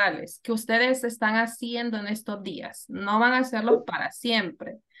temporales que ustedes están haciendo en estos días. No van a hacerlos para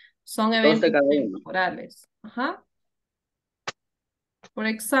siempre. Son 12 eventos cada uno. temporales. Ajá. For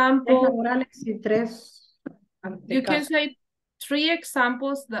 3 example, laborales y 3 you de can casa. say 3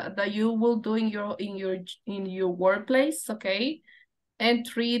 examples that you will do in your workplace, okay? And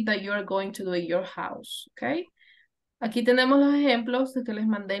 3 that you are going to do in your house, okay? Aquí tenemos los ejemplos de que les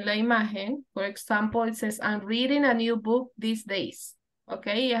mandé en la imagen. For example, it says, I'm reading a new book these days.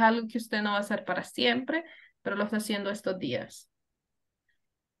 Okay, es algo que usted no va a hacer para siempre, pero lo está haciendo estos días.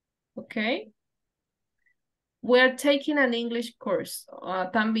 Okay. We're taking an English course.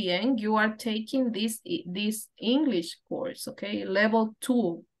 También, you are taking this English course, okay? Level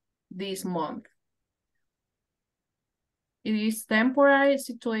 2 this month. It is temporary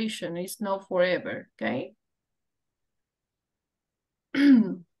situation. It's not forever, okay?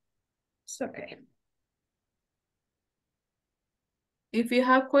 It's okay. If you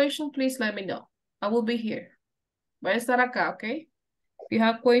have questions, please let me know. I will be here. Voy a estar acá, okay? If you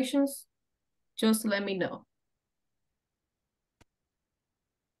have questions, just let me know.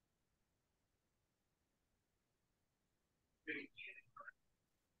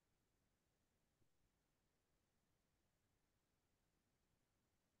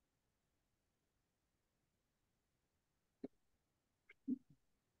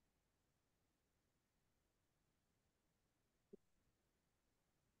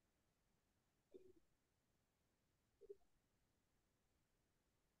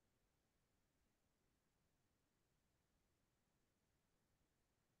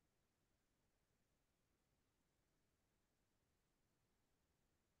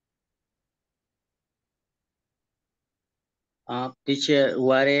 Teacher,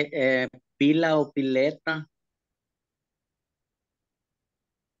 what is pila o pileta?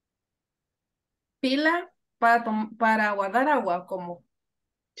 Pila para guardar agua, como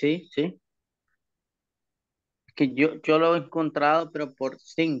Sí, sí. Que yo lo he encontrado, pero por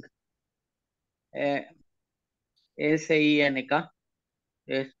zinc. SINK.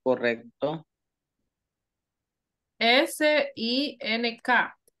 Es correcto.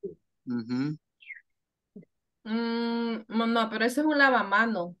 SINK. Ujú. No, pero ese es un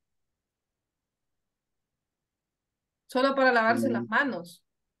lavamano. Solo para lavarse las manos.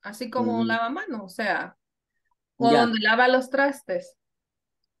 Así como un Ujú. lavamano, o sea, o Ya. donde lava los trastes.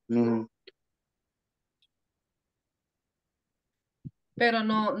 Ujú. Pero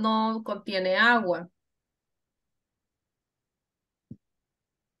no contiene agua.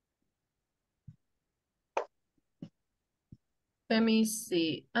 Let me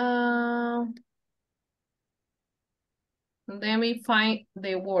see. Let me find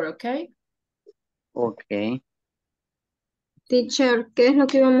the word, okay? Ok. Teacher, ¿qué es lo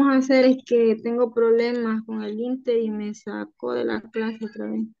que íbamos a hacer? Es que tengo problemas con el Inter y me sacó de la clase otra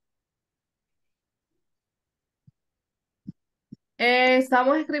vez.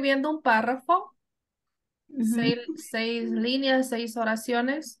 Estamos escribiendo un párrafo, Ujú. 6 líneas, 6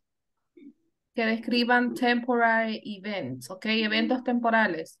 oraciones que describan temporary events, ¿ok? Eventos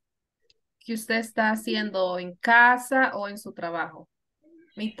temporales que usted está haciendo en casa o en su trabajo.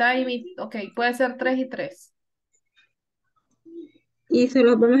 Mitad y mitad, ok, puede ser 3 y 3. Y se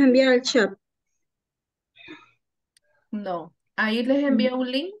los vamos a enviar al chat. No, ahí les envío un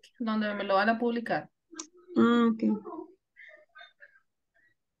link donde me lo van a publicar. Ah, ok.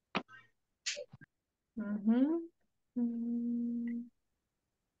 Ujú. Mm.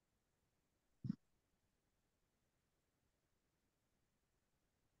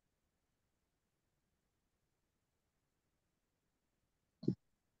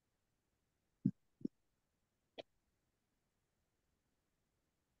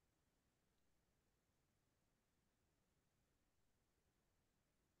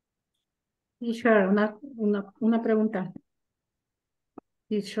 Teacher, una pregunta.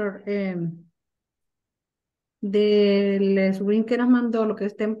 Teacher, del screen que nos mandó, lo que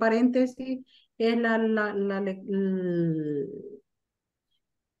está en paréntesis, es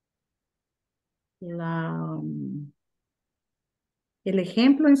el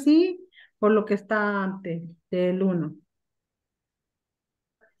ejemplo en sí, por lo que está antes del uno.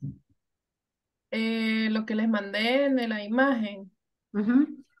 Lo que les mandé en la imagen.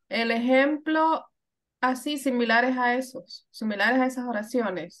 Ujú. El ejemplo, así, similares a esas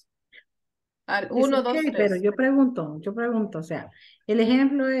oraciones. Al Es 1, ok, 2, pero 3. yo pregunto, o sea, el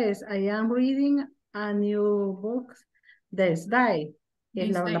ejemplo es, I am reading a new book this day, es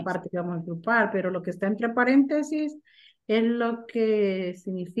These la days. parte que vamos a ocupar, pero lo que está entre paréntesis es lo que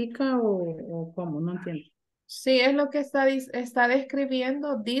significa o cómo, no entiendo. Sí, es lo que está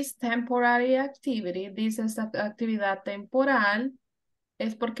describiendo this temporary activity, dice esta actividad temporal,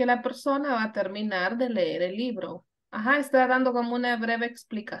 es porque la persona va a terminar de leer el libro. Ajá, está dando como una breve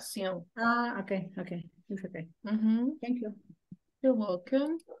explicación. Ah, ok, it's okay. Ujú. Thank you. You're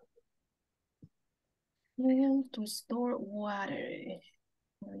welcome. Pull to store water.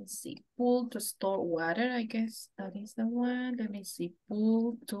 Let me see. Pull to store water, I guess that is the one. Let me see.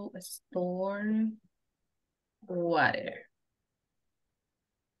 Pull to store water.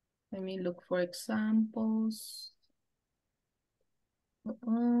 Let me look for examples.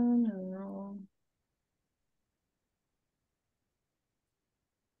 No.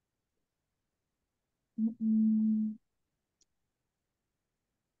 Mm.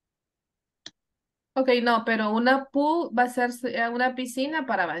 Ok, no, pero una pool va a ser una piscina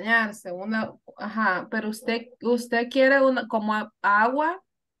para bañarse, ajá, pero usted quiere una, como agua,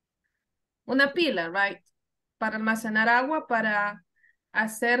 una pila, right? Para almacenar agua, para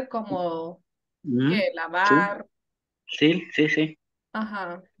hacer como, Ujú. ¿qué? Sí, Lavar, sí.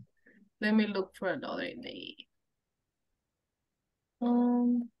 ajá. Let me look for another name.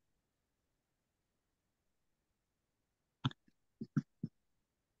 Um,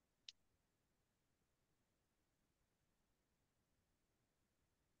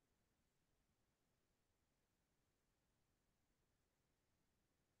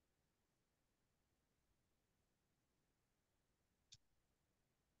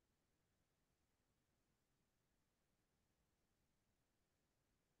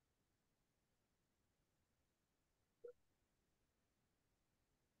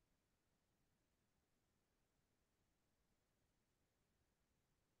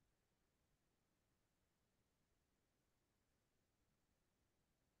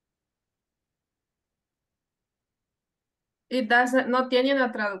 no tiene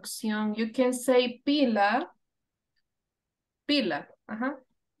una traducción. You can say pila, ajá.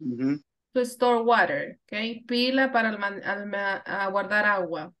 Ujú. To store water, okay? Pila para guardar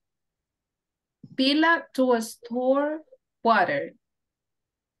agua. Pila to store water.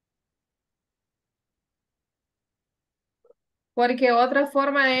 Porque otra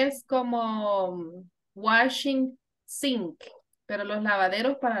forma es como washing sink, pero los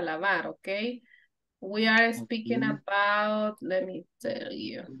lavaderos para lavar, ¿ok? We are speaking Ok. about, let me tell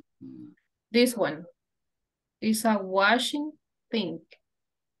you, this one is a washing sink.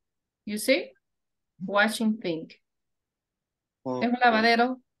 You see? Washing sink. Es un Ok.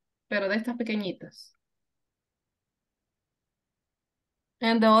 lavadero, pero de estas pequeñitas.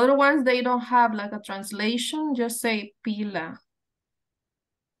 And the other ones, they don't have like a translation, just say pila.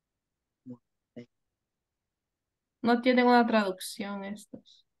 No tienen una traducción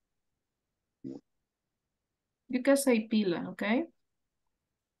estos. You can say pila, okay?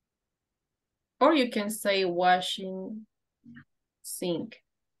 Or you can say washing sink.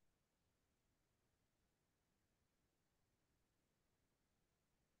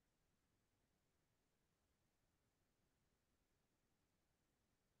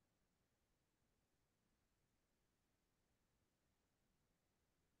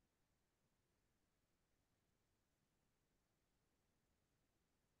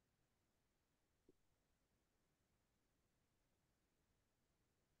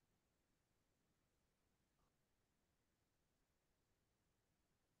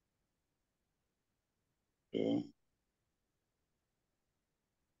 Ok.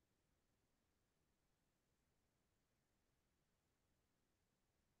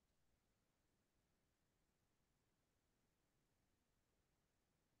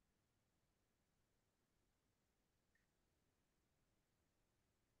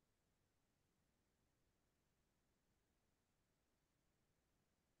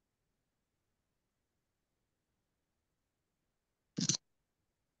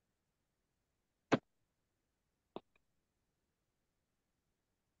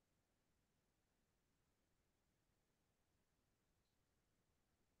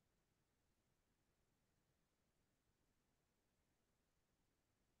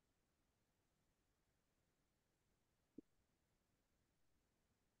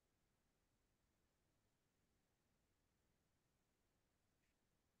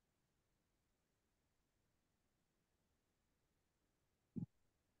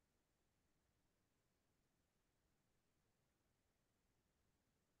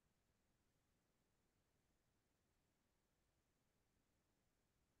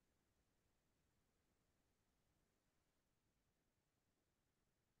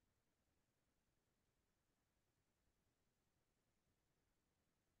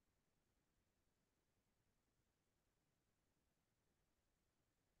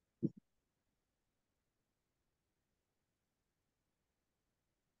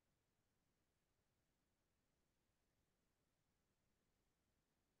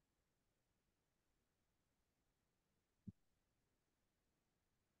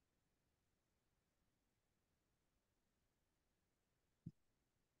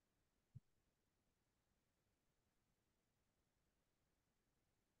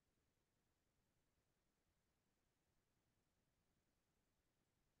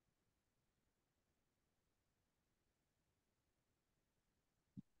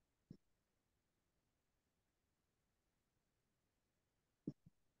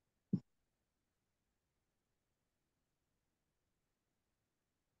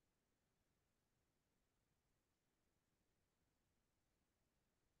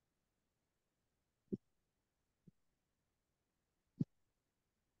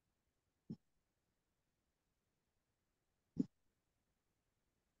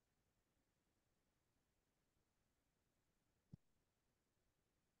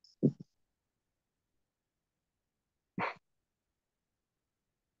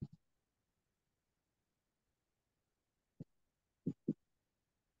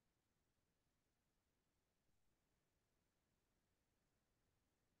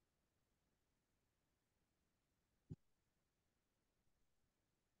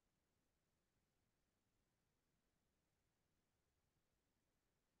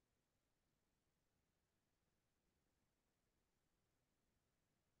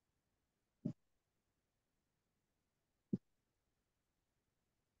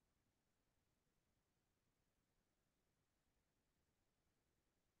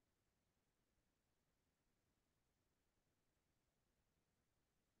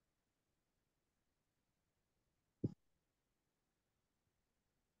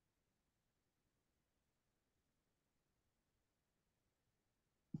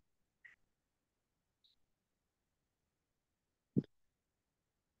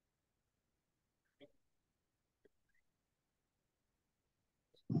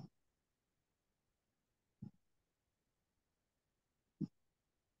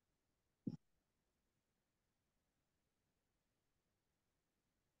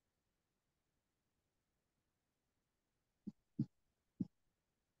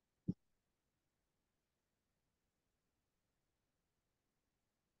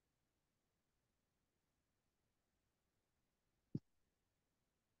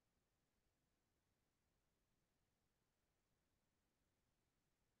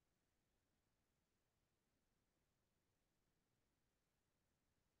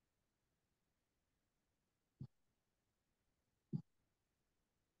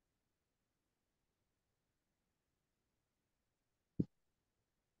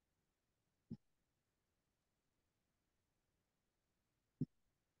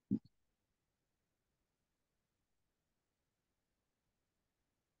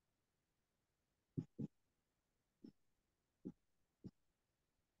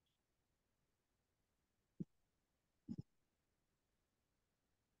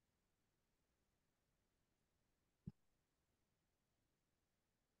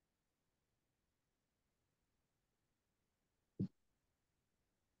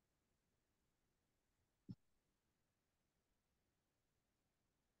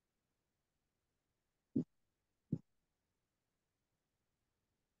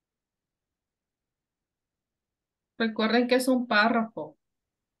 Recuerden que es un párrafo.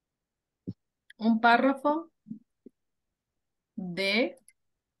 Un párrafo de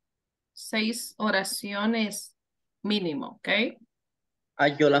 6 oraciones mínimo, ¿ok? Ah,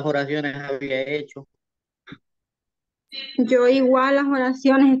 yo las oraciones había hecho. Yo igual las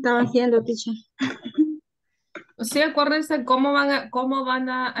oraciones estaba haciendo, teacher. Sí, acuérdense cómo van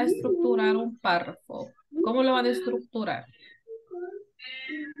a estructurar un párrafo. ¿Cómo lo van a estructurar?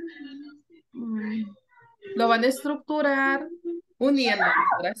 Lo van a estructurar uniendo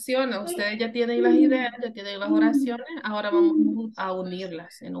las oraciones. Ustedes ya tienen las ideas, ya tienen las oraciones. Ahora vamos a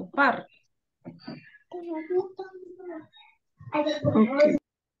unirlas en un párrafo. Okay.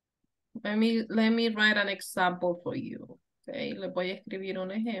 Let me write an example for you. Okay, les voy a escribir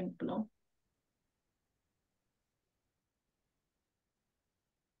un ejemplo.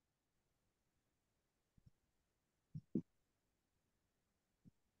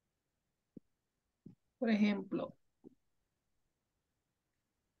 Por ejemplo,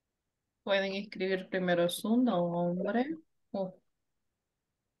 pueden escribir primero su nombre. Oh,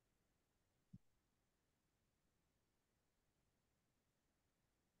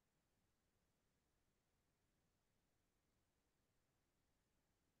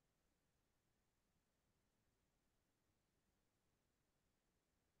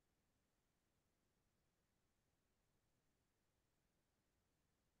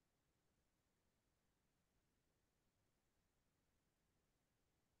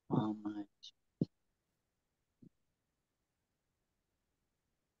 Oh, my.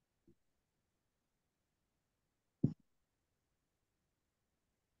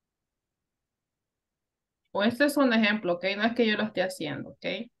 o este es un ejemplo, ¿ok? No es que yo lo esté haciendo, ¿ok?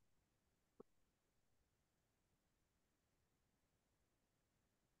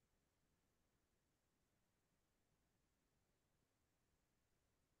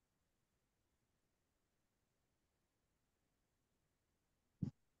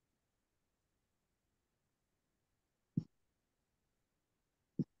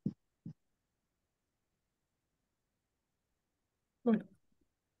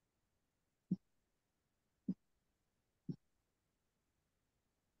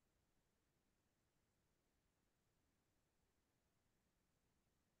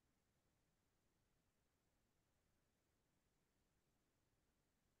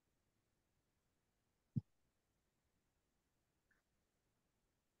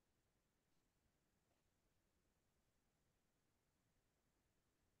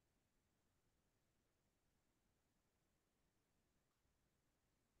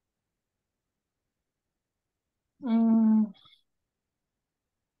 Mm,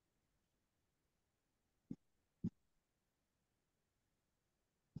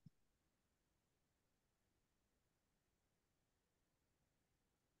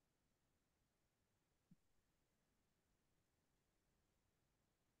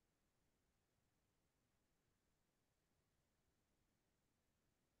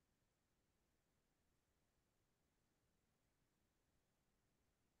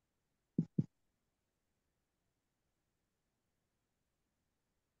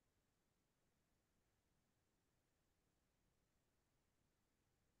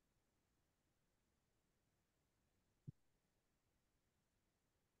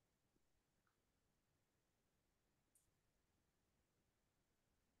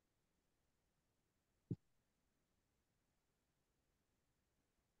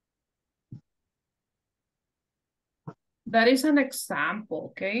 that is an example,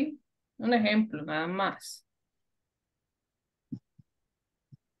 ¿ok? Un ejemplo, nada más.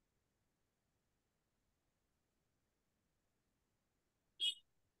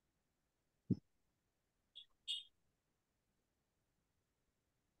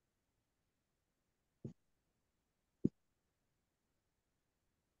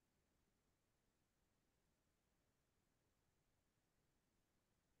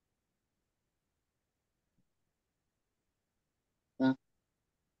 Ah,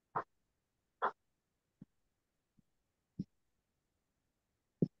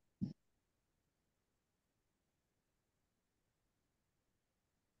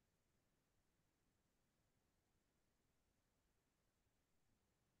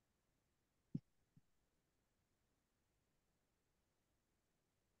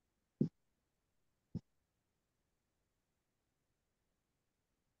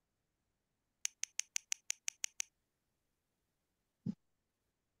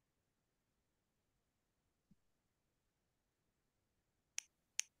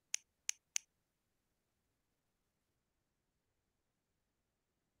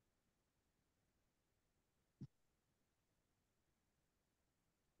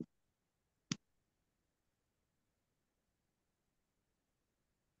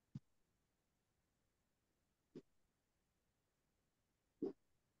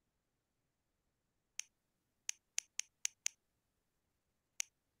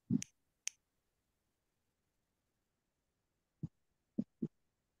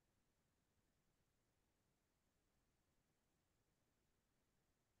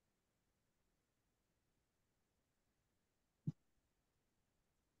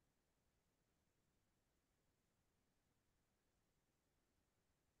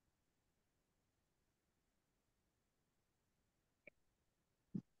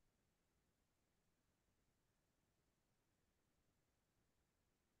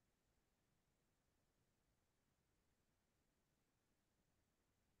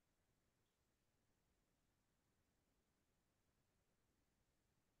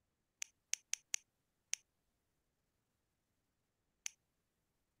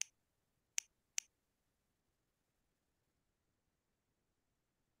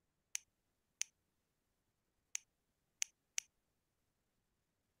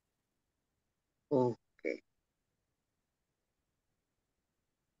 Okay.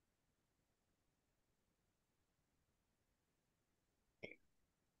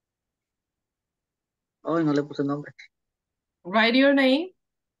 Ay, no le puse nombre. Write your name.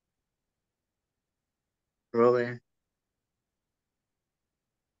 Robert.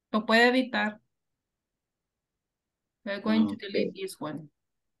 Lo puede editar. We're going to Okay. delete this one.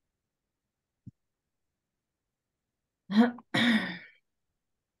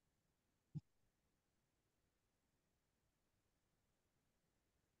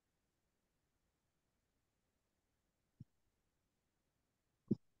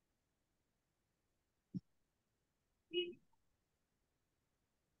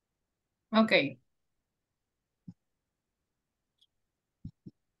 Okay.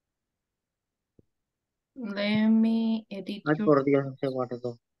 Let me edit Ay, your... por Dios, no se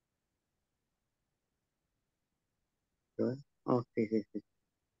guardó. Oh, sí, sí, sí.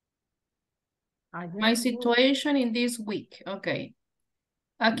 My situation in this week. Okay.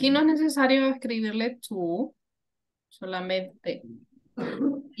 Aquí no es necesario escribirle to. Solamente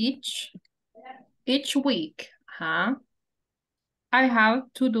each week. Ajá. I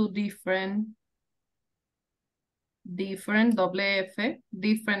have to do different double F,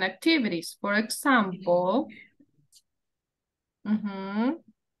 different activities. For example,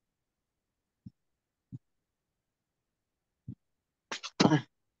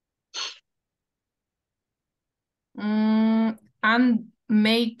 I'm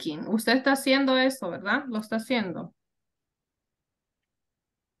making. Usted está haciendo eso, ¿verdad? Lo está haciendo.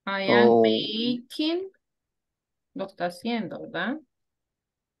 I am Oh. making. Lo está haciendo, ¿verdad?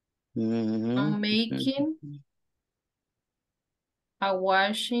 I'm making a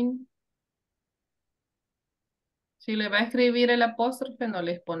washing. Si le va a escribir el apóstrofe, no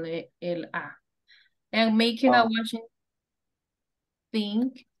les pone el A. I'm making a washing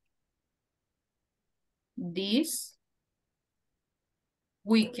thing this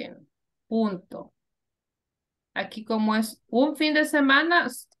weekend. Punto. Aquí como es un fin de semana,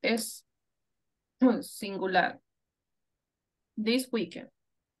 es singular. This weekend.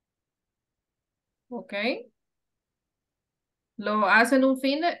 ¿Ok? ¿Lo hacen un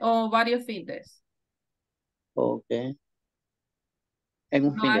fin de o varios fines? Ok. En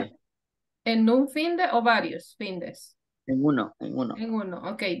un No fin hay- de. ¿En un fin de o varios fines? En uno, en uno. En uno.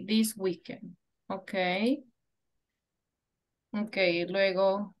 Ok, this weekend. Ok. Ok,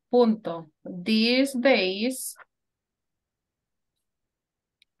 luego, punto. These days,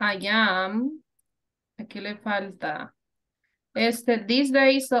 I am, aquí le falta. These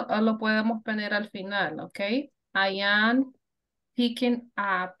days lo podemos poner al final, ok. I am picking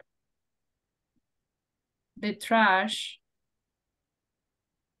up the trash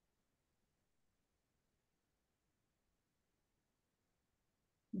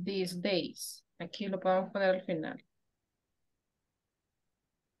these days. Aquí lo podemos poner al final.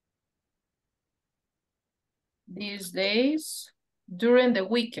 These days, during the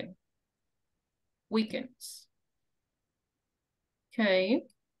weekend. Weekends. Ok.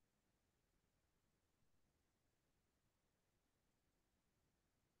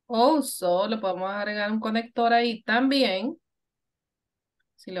 Also, le podemos agregar un conector ahí también.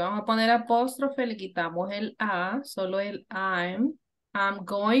 Si le vamos a poner apóstrofe, le quitamos el A, solo el I'm. I'm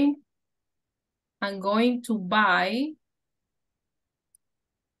going to buy.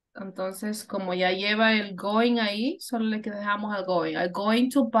 Entonces, como ya lleva el going ahí, solo le dejamos el going. I'm going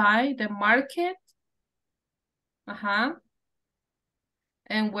to buy the market. Ajá.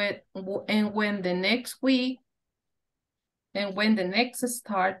 And when the next week, and when the next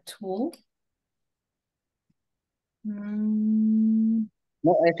start to.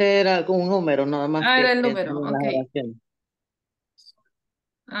 No, ese era con un número, nada más Era que el es número, la ok. oración.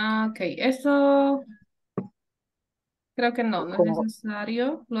 Ok, eso creo que no es Como,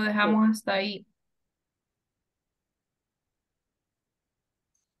 necesario. Lo dejamos hasta ahí.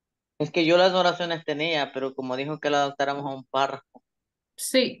 es que yo las oraciones tenía, pero como dijo que la adaptáramos a un párrafo.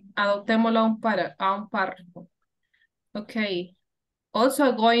 Sí, adoptémoslo a un párrafo. Ok.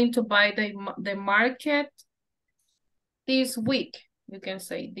 Also going to buy the market this week. You can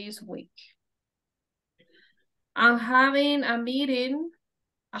say this week. I'm having a meeting,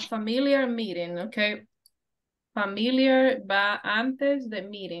 a familiar meeting, okay? Familiar va antes de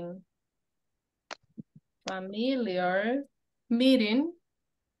meeting. Familiar meeting.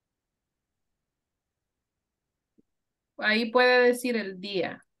 Ahí puede decir el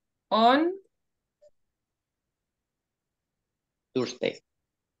día. On Thursday.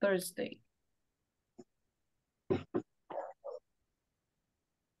 Thursday.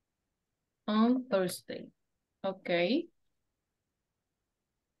 On Thursday. Ok.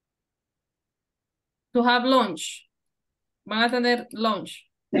 To have lunch. Van a tener lunch.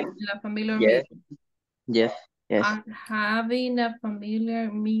 La familiar Yes, meeting. yes, yes. I'm having a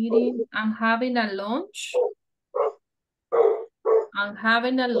familiar meeting. I'm having a lunch. I'm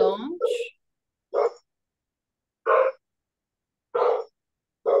having a lunch.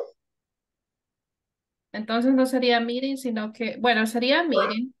 Entonces no sería meeting, sino que, bueno, sería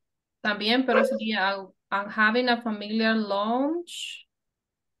meeting también, pero sería I'm having a familiar lunch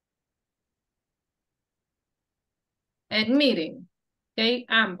and meeting. Ok,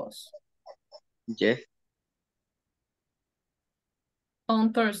 ambos. Yes.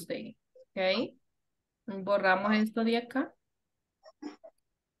 On Thursday. Ok. Borramos esto de acá.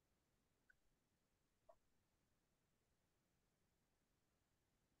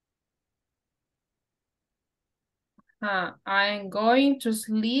 I'm going to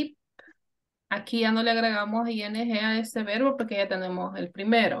sleep. Aquí ya no le agregamos ing a este verbo porque ya tenemos el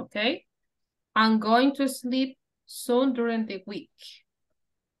primero, ¿ok? I'm going to sleep soon during the week.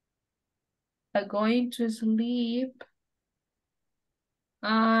 I'm going to sleep.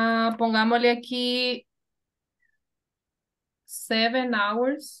 Pongámosle aquí 7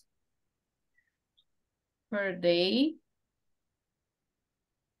 hours per day.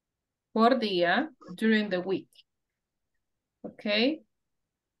 Por día during the week. ¿Ok?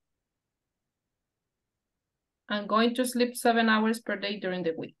 I'm going to sleep 7 hours per day during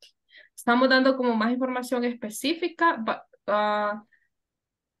the week. Estamos dando como más información específica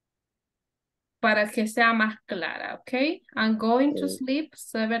para que sea más clara, ¿ok? I'm going to sleep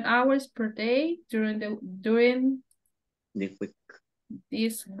 7 hours per day during The week.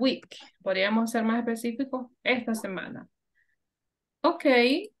 this week. Podríamos ser más específicos esta semana. Ok.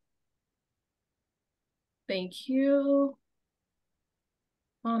 Thank you.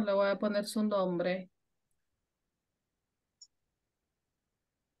 Le voy a poner su nombre.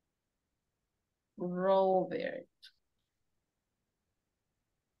 Robert.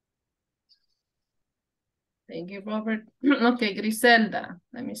 Thank you, Robert. Okay, Griselda.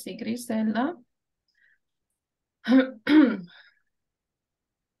 Let me see, Griselda.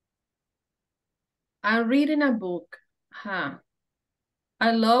 I'm reading a book.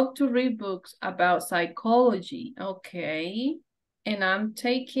 I love to read books about psychology. Okay. And I'm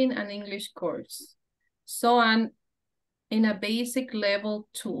taking an English course. So I'm in a basic level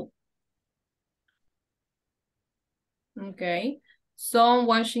 2. Okay. So I'm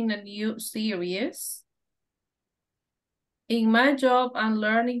watching a new series. In my job, I'm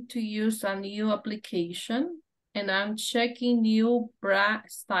learning to use a new application and I'm checking new bra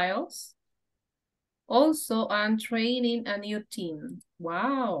styles. Also, I'm training a new team.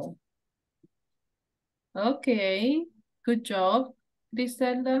 Wow. Okay. Good job,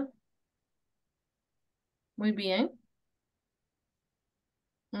 Griselda. Muy bien.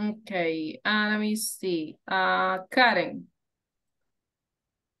 Okay. Let me see. Karen.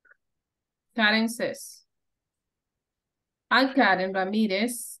 Karen says, I'm Karen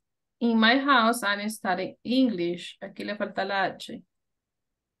Ramirez. In my house, I'm studying English. Aquí le falta la H.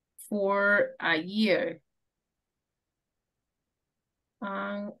 For a year.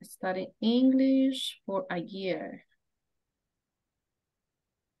 I'm studying English for a year.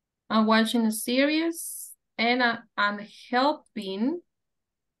 I'm watching a series and I'm helping.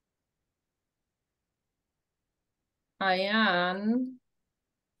 I am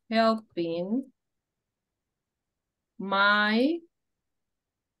helping my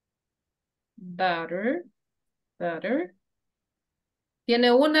daughter.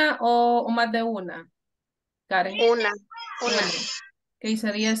 ¿Tiene una o más de una? Karen. Una. Que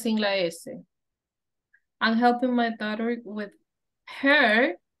sería sin la S. I'm helping my daughter with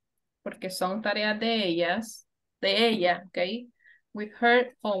her, porque son tareas de ella, okay? With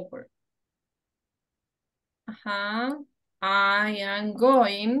her homework. I am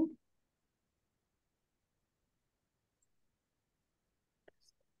going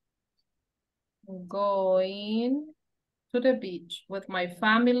to the beach with my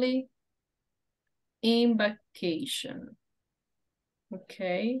family in vacation.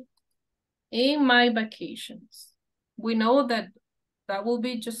 Okay. In my vacations. We know that that will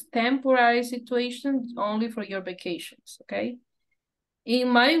be just temporary situations only for your vacations, okay? In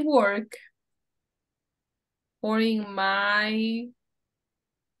my work or in my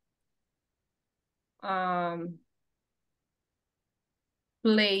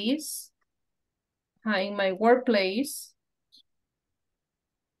place, in my workplace,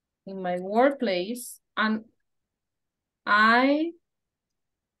 and I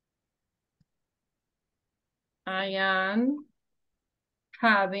am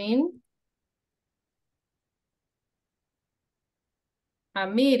having a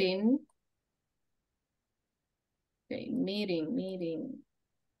meeting Okay, meeting.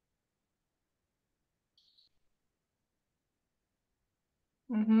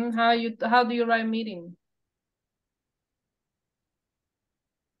 How do you write meeting?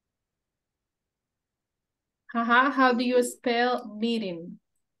 How do you spell meeting?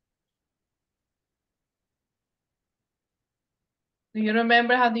 Do you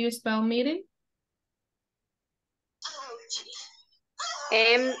remember how do you spell meeting?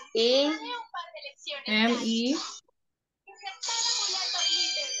 M-E. M-E.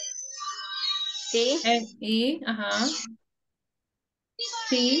 T. M-E,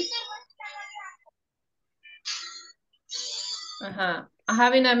 T. I'm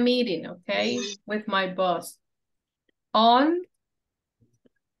having a meeting, okay, with my boss on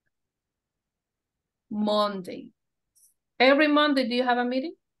Monday. Every Monday, do you have a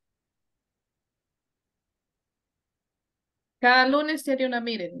meeting? Cada lunes tiene una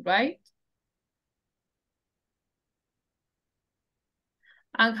meeting, right?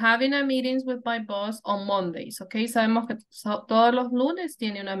 I'm having a meetings with my boss on Mondays, okay? Sabemos que todos los lunes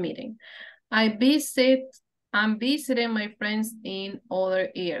tiene una meeting. I'm visiting my friends in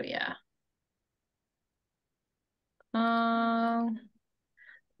other area. Podemos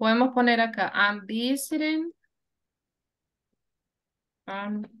poner acá, I'm visiting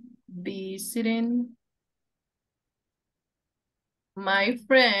my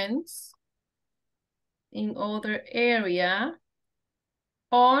friends in other area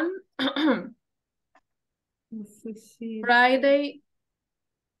on Friday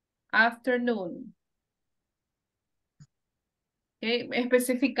afternoon. Okay,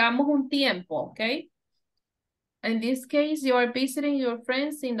 especificamos un tiempo, okay? In this case, you are visiting your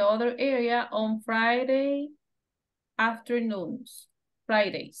friends in the other area on Friday afternoons.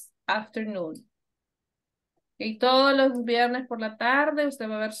 Fridays afternoon. Y todos los viernes por la tarde usted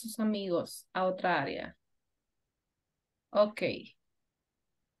va a ver sus amigos a otra área. Okay.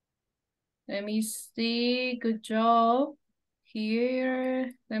 Let me see. Good job.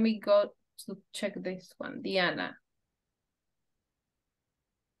 Here. Let me go to check this one. Diana.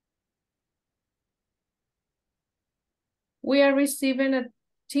 We are receiving a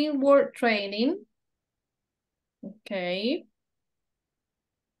teamwork training. Okay.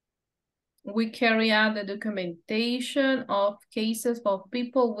 We carry out the documentation of cases of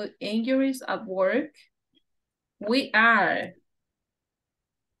people with injuries at work. We are.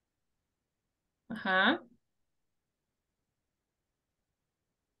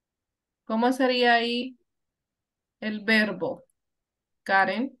 ¿Cómo sería ahí el verbo,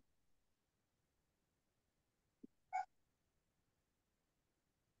 Karen?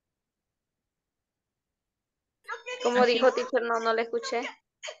 Como dijo teacher, no le escuché.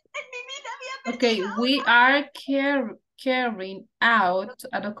 Okay, we are carrying out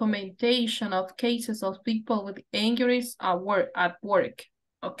a documentation of cases of people with injuries at work.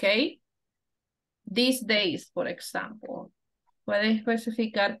 Okay? These days, for example. Puede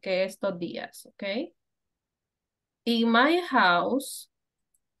especificar que estos días, okay? In my house.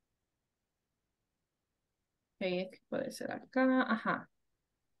 Okay, puede ser acá,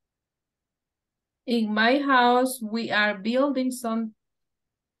 In my house, we are building some.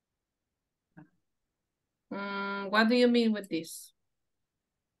 What do you mean with this?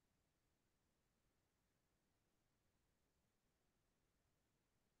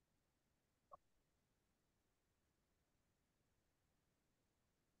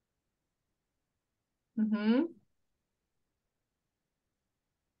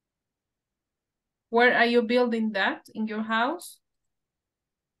 Where are you building that? In your house?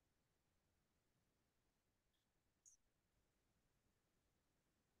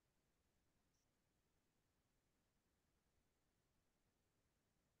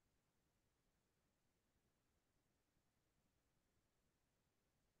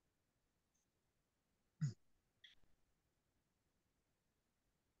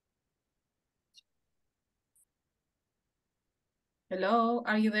 Hello,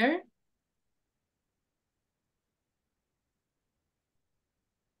 are you there?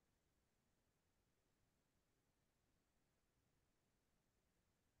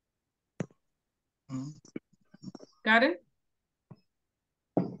 Karen?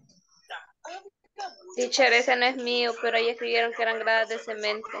 Teacher, ese no es mío, pero ahí escribieron que eran gradas de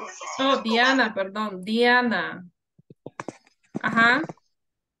cemento. Oh, Diana, perdón, Diana.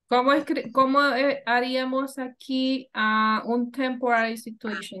 ¿Cómo haríamos aquí un temporary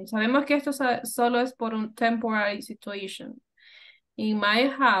situation? Sabemos que esto solo es por un temporary situation. In my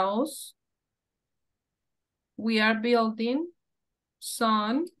house, we are building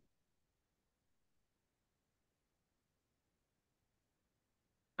some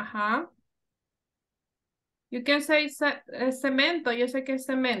You can say cemento, yo sé que es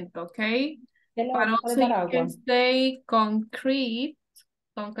cemento, okay? ¿Qué le But vamos a also dar you agua? can say concrete,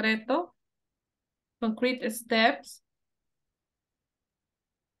 concreto, concrete steps.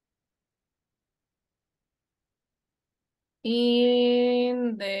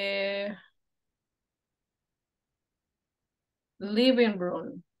 In the living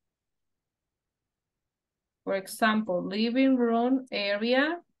room. For example, living room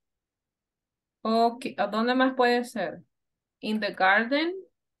area. Okay, ¿a dónde más puede ser? In the garden,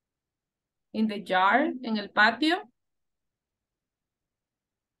 in the yard, en el patio.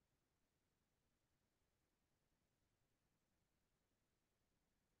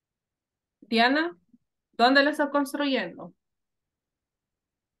 Diana, ¿dónde lo está construyendo?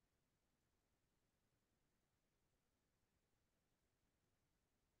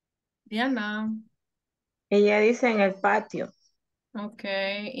 Diana. Ella dice en el patio.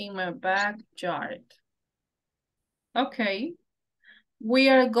 Okay, in my backyard. Okay. We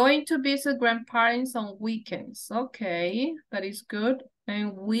are going to visit grandparents on weekends. Okay, that is good.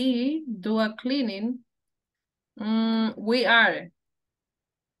 And we do a cleaning. We are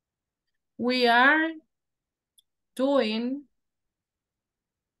doing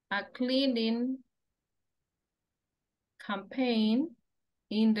a cleaning campaign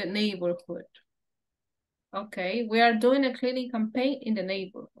in the neighborhood. Okay, we are doing a cleaning campaign in the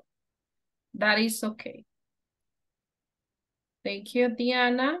neighborhood. That is okay. Thank you,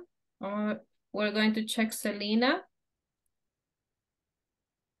 Diana. We're going to check Selena.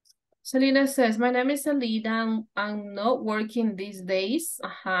 Selena says, my name is Selena. I'm not working these days.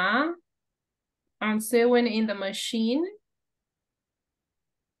 I'm sewing in the machine.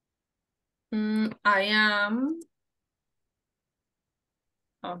 I am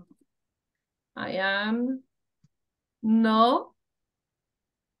no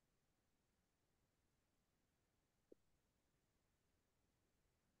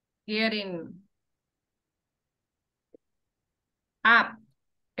getting up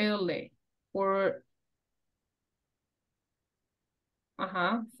early for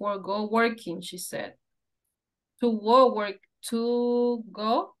go working, she said. To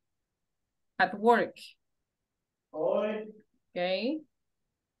go at work. Okay.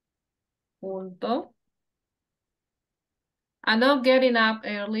 Punto. I'm not getting up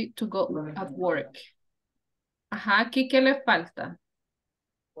early to go at work. Aquí, ¿qué le falta?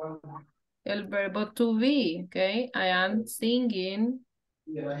 El verbo to be, okay? I am singing.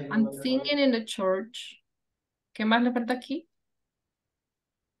 I'm singing in the church. ¿Qué más le falta aquí?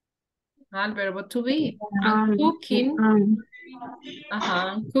 El verbo to be. I'm cooking.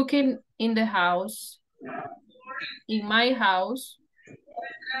 I'm cooking in the house. In my house.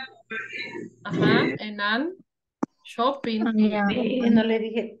 And I'm shopping. No le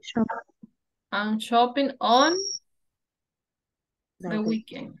dije. I'm shopping on the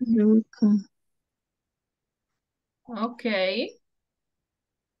weekend. Okay.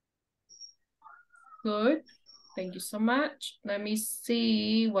 Good. Thank you so much. Let me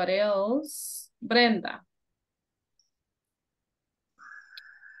see what else. Brenda.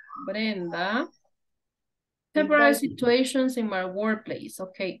 Temporary situations in my workplace.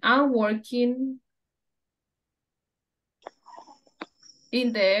 Okay, I'm working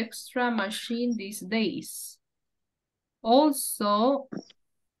in the extra machine these days. Also,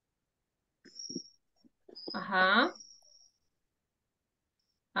 I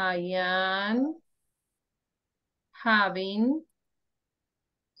am having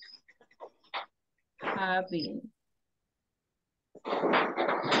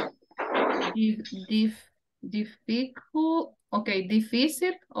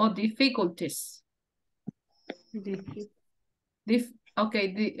difícil o difficulties.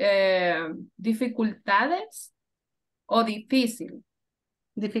 Dificultades o difícil.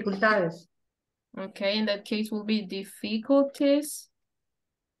 Dificultades. Okay, in that case will be difficulties.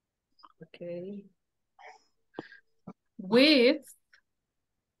 Okay. With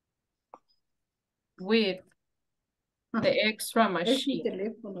the extra machine.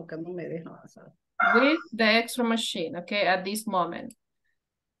 Teléfono que no me deja avanzar. With the extra machine, okay, at this moment.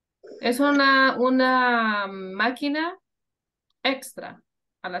 Es una máquina extra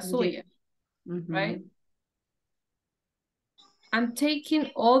a la suya, right? I'm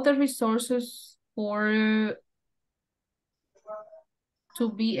taking all the resources to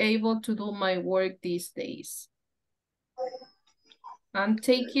be able to do my work these days. I'm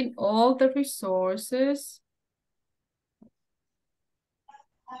taking all the resources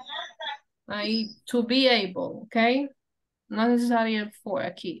to be able, okay? Not necessarily for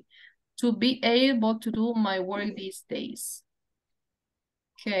aquí. To be able to do my work these days.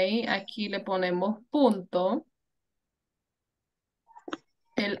 Ok, aquí le ponemos punto.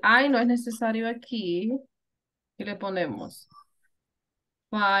 El I no es necesario aquí. Y le ponemos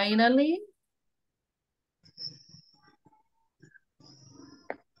finally.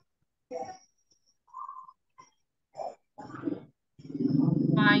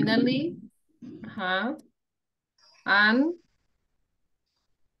 Finally. Ajá. And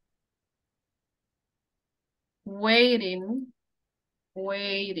waiting.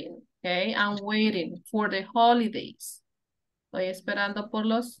 Waiting. Okay. I'm waiting for the holidays. Estoy esperando por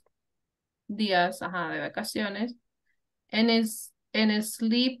los días, ajá, de vacaciones. And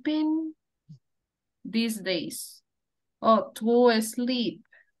sleeping these days. Oh, to sleep.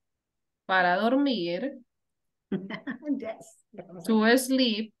 Para dormir. Yes. To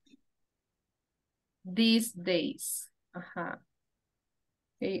sleep these days. Ajá.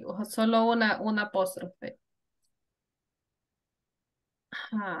 Okay, solo una apóstrofe.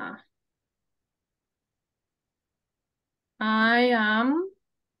 Ajá. I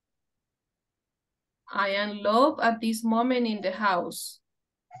am love at this moment in the house.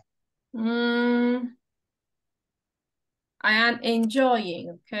 I am enjoying,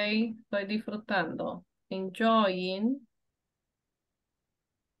 okay? Estoy disfrutando. Enjoying.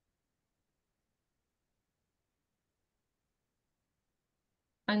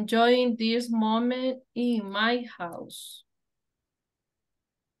 Enjoying this moment in my house.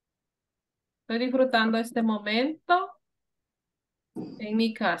 Estoy disfrutando este momento en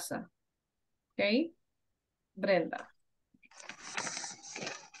mi casa. Okay? Brenda.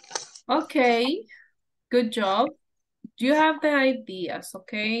 Okay. Good job. You have the ideas,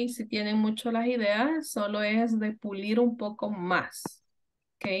 okay? Si tienen mucho las ideas, solo es de pulir un poco más.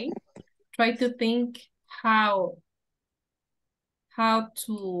 Okay? Try to think how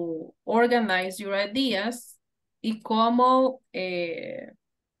to organize your ideas y cómo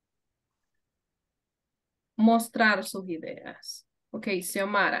mostrar sus ideas. Okay,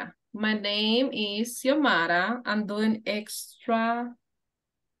 Xiomara. My name is Xiomara. I'm doing extra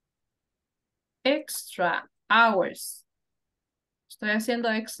hours. Estoy haciendo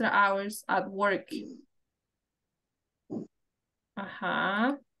extra hours at work.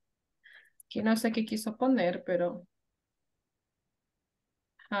 Ajá. Aquí no sé qué quiso poner, pero...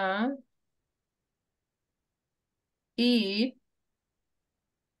 Ajá. Eat.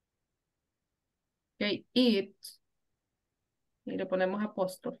 Okay, eat. Y le ponemos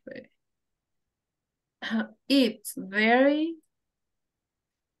apóstrofe. It's very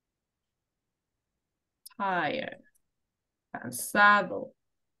tired. Cansado.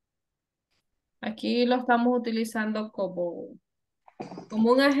 Aquí lo estamos utilizando como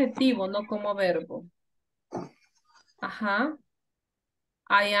un adjetivo, no como verbo. Ajá.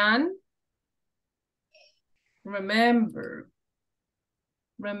 I am. Remember.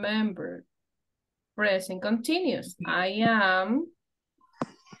 Present continuous. I am.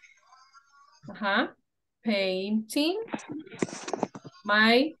 Ajá. Painting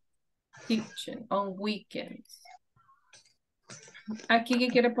my kitchen on weekends. Aquí, ¿qué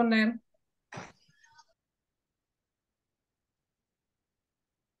quiere poner?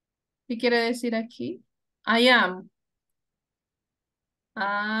 ¿Qué quiere decir aquí? I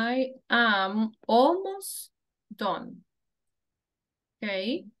am almost done.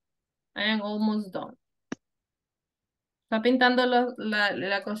 Okay. I am almost done. Está pintando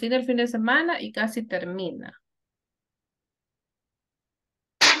la cocina el fin de semana y casi termina.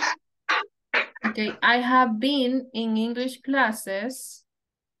 Okay. I have been in English classes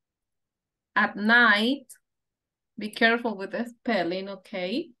at night. Be careful with the spelling,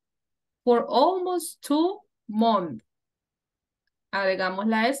 okay? For almost 2 months. Agregamos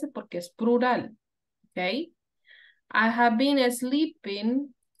la S porque es plural. Okay. I have been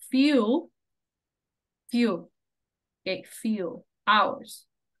sleeping few hours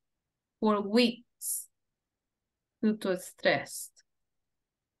for weeks due to stress.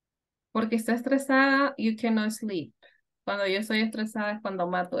 Porque está estresada, you cannot sleep. Cuando yo estoy estresada es cuando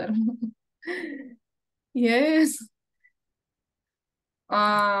más duermo. Yes.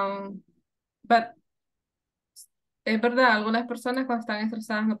 But es verdad, algunas personas cuando están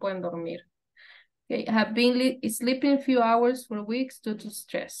estresadas no pueden dormir. Okay, I have been sleeping few hours for weeks due to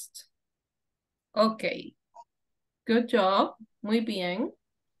stress. Okay. Good job. Muy bien.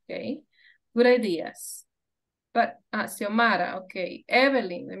 Okay. Good ideas. But, Xiomara, okay.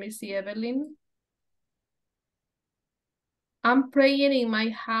 Evelyn, let me see Evelyn. I'm praying in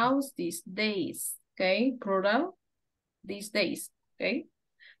my house these days. Okay, plural. These days. Okay.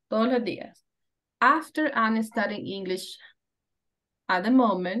 Todos los días. After I'm studying English at the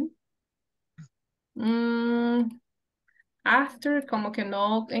moment. After, como que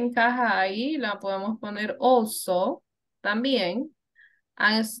no encaja ahí, la podemos poner also, también.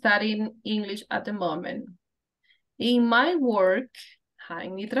 I'm studying English at the moment. In my work,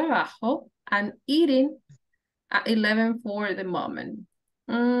 en mi trabajo, I'm eating at 11 for the moment.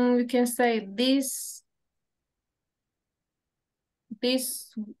 You can say this,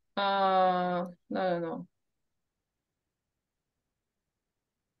 no.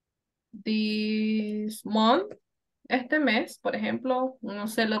 This month, este mes, por ejemplo, no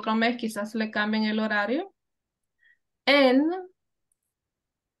sé, el otro mes quizás le cambien el horario. And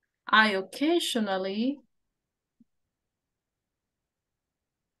I occasionally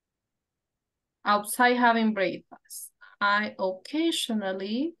outside having breakfast. I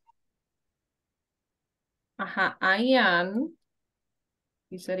occasionally, I am,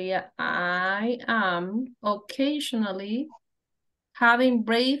 y sería I am occasionally having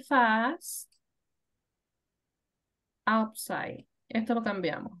breakfast outside. Esto lo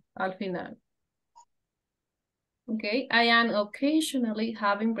cambiamos al final. Okay, I am occasionally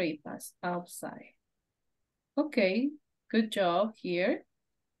having breakfast outside. Okay, good job here.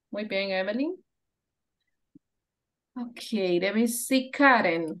 Muy bien, Evelyn. Okay, let me see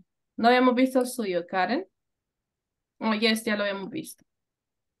Karen. No habíamos visto el suyo, Karen. Oh, yes, ya lo habíamos visto.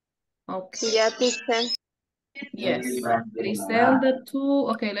 Okay. Ya, teacher. Yes. Griselda too.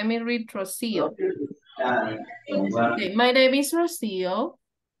 Okay, let me read Rocio. Okay, my name is Rocio.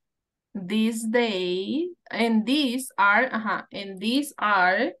 This day, and these are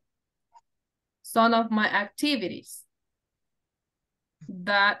some of my activities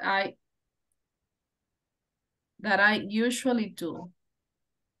that I usually do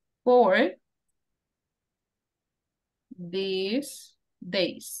for these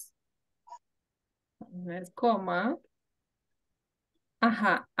days. Comma.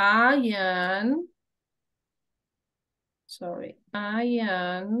 I am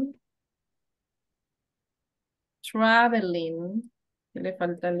traveling. Le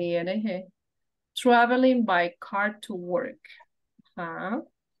falta el ING. Traveling by car to work.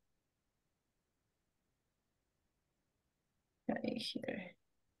 Okay, here.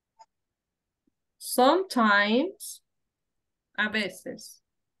 Sometimes, a veces,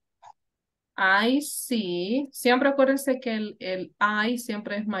 I see, siempre acuérdense que el I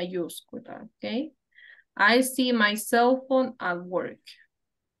siempre es mayúscula, ¿ok? I see my cell phone at work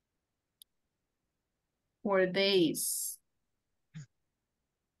for days.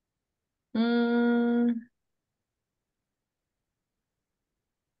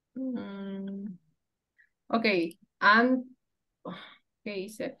 Ok, ¿qué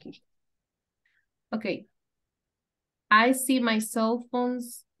hice aquí? Ok. I see my cell phone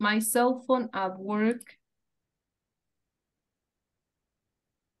at work.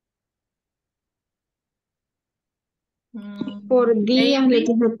 Por días le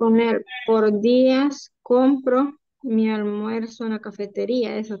quise poner, por días compro mi almuerzo en la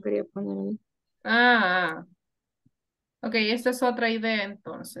cafetería, eso quería poner ahí. Ok, esta es otra idea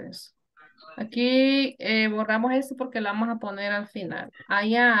entonces. Aquí borramos esto porque la vamos a poner al final.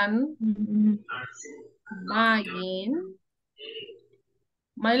 I am buying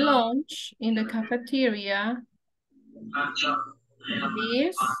my lunch in the cafeteria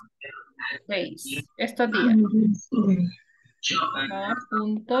these days. Estos días.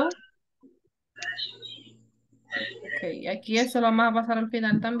 Punto. Ok, aquí eso lo vamos a pasar al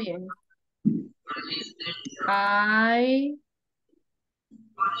final también. I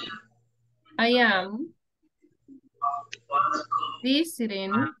am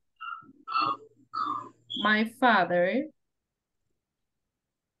visiting my father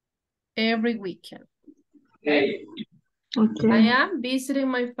every weekend. Okay? I am visiting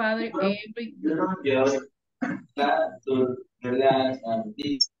my father every weekend.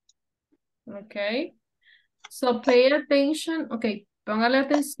 Okay. So pay attention. Okay, póngale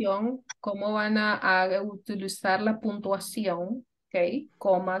atención cómo van a utilizar la puntuación. Okay,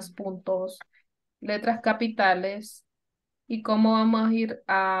 comas, puntos, letras capitales y cómo vamos a ir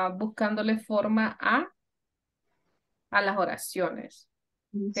buscándole forma a las oraciones.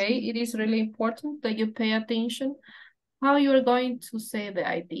 Okay, it is really important that you pay attention how you are going to say the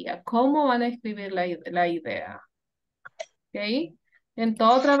idea. Cómo van a escribir la idea. Okay, en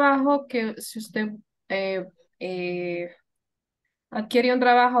todo trabajo que si usted adquiere un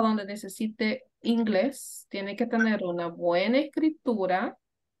trabajo donde necesite inglés, tiene que tener una buena escritura,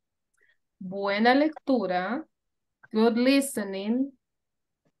 buena lectura, good listening,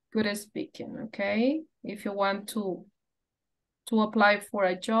 good speaking, okay? If you want to apply for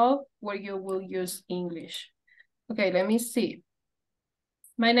a job where you will use English. Okay, let me see.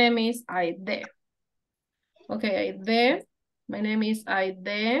 My name is Aide. Okay, Aide, My name is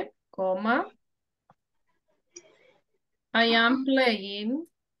Aide, comma. I am playing.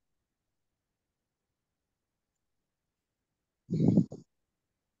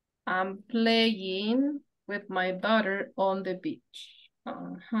 I'm playing with my daughter on the beach.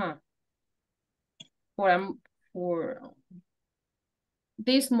 For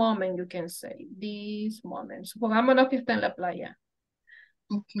this moment, you can say, this moment. Supongámonos que está en la playa.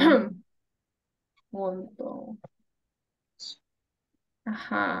 Okay. Punto.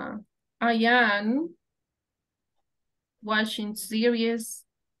 I am watching series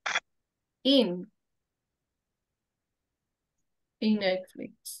in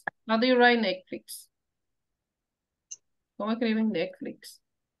Netflix. How do you write Netflix? ¿Cómo escriben Netflix?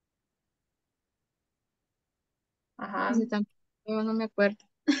 Yo no me acuerdo.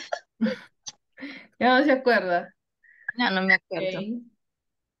 Ya no se acuerda. No me acuerdo. Okay.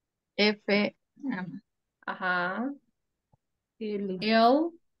 F. L.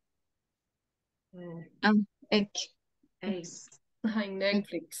 X. En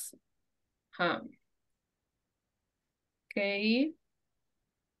Netflix. Okay.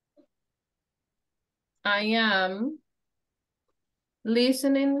 I am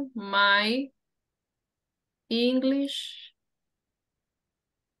listening my English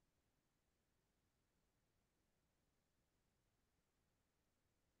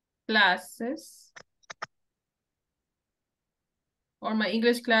classes or my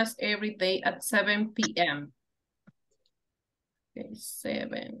English class every day at 7 p.m. Okay,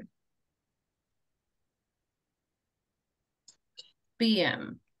 7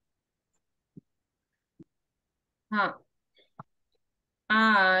 p.m.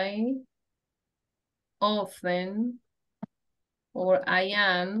 I often, or I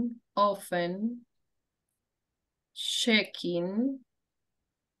am often checking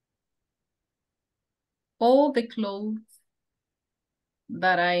all the clothes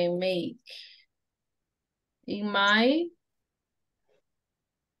that I make in my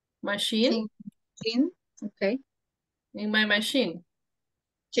machine. Okay. In my machine.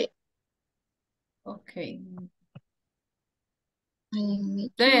 Sí. Okay.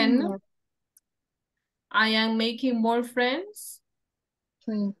 Then I am making more friends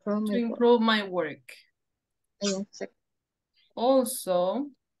to improve my work. Also,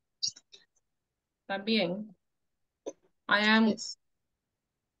 también, I am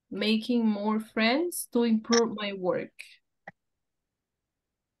making more friends to improve my work.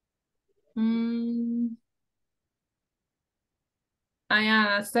 I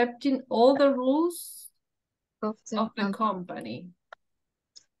am accepting all the rules of the company.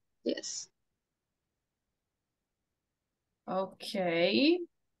 Yes. Okay.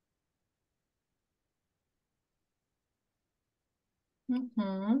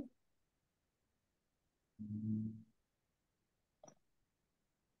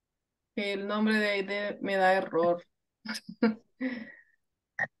 El nombre de me da error.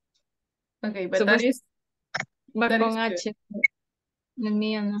 Okay, but that is con good. H. El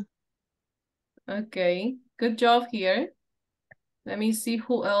mío no. Okay, good job here. Let me see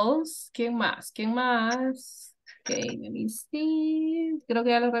who else. ¿Quién más? ¿Quién más? Okay, let me see. Creo que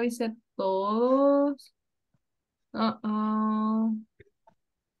ya los revisé todos.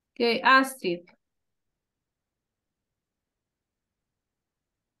 Okay, Astrid.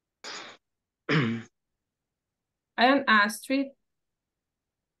 I am Astrid,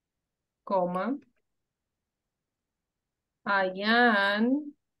 comma. I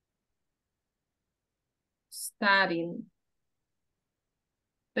am studying.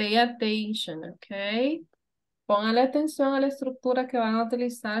 Pay attention, okay? Póngale atención a la estructura que van a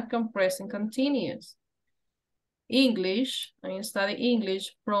utilizar con present continuous. English, I study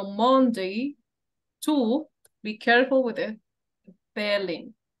English from Monday to, be careful with the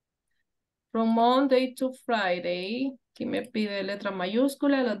spelling. From Monday to Friday, que me pide letra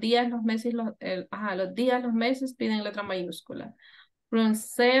mayúscula, los días, los meses, los días, los meses piden letra mayúscula. From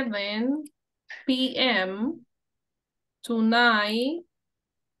 7 p.m. to 9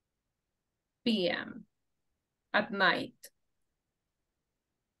 p.m. at night.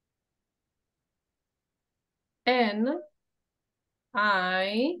 And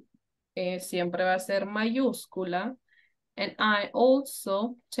I siempre va a ser mayúscula. And I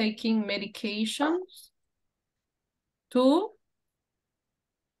also taking medications to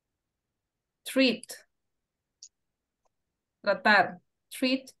tratar,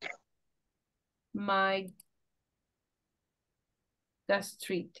 treat my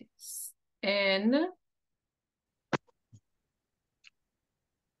gastritis. And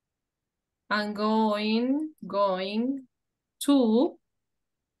I'm going to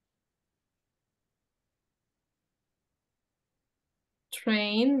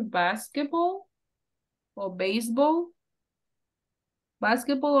train basketball or baseball?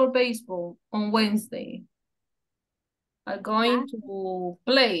 Basketball or baseball on Wednesday? Are going to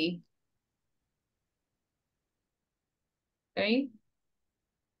play. Okay.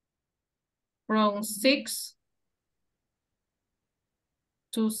 From 6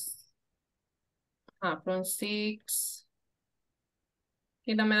 to from 6.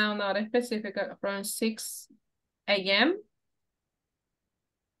 Aquí no me da una hora específica. From 6 a.m.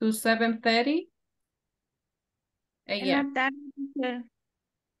 to 7:30 En la a.m. tarde.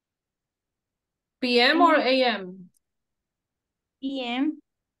 PM or AM? PM.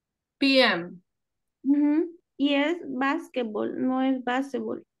 PM. Y es basketball, no es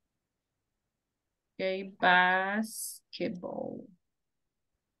basketball. Okay, basketball.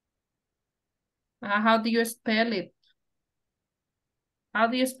 How do you spell it? How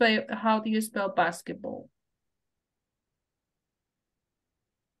do you spell basketball?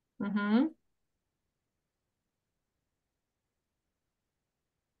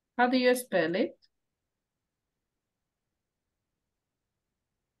 How do you spell it?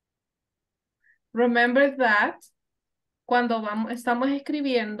 Remember that cuando estamos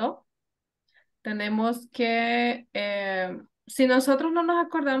escribiendo, tenemos que, si nosotros no nos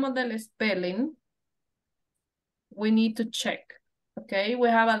acordamos del spelling, we need to check. Okay, we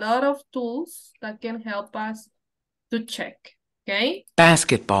have a lot of tools that can help us to check. Okay.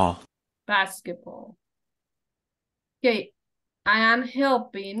 Basketball. Basketball. Okay, I am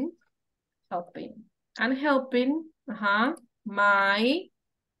helping. I'm helping. My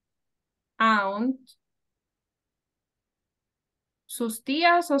aunt. ¿Sus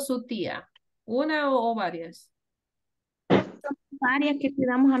tías o su tía? ¿Una o varias? Son varias que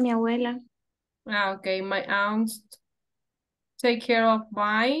cuidamos a mi abuela. Okay, my aunts take care of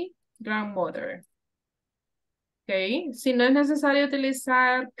my grandmother. Okay, si no es necesario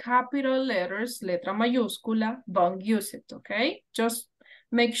utilizar capital letters, letra mayúscula, don't use it, okay? Just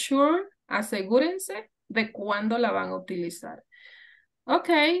make sure, asegúrense de cuándo la van a utilizar.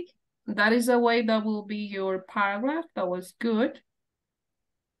 Okay, that is the way that will be your paragraph. That was good.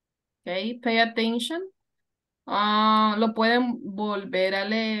 Okay, pay attention. Lo pueden volver a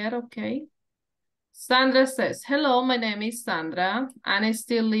leer, okay? Sandra says, hello, my name is Sandra. I'm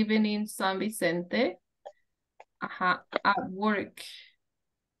still living in San Vicente. At work.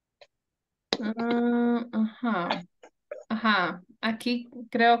 Aquí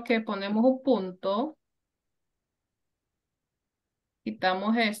creo que ponemos un punto.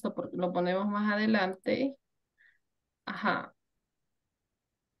 Quitamos esto porque lo ponemos más adelante.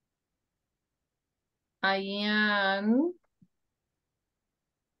 I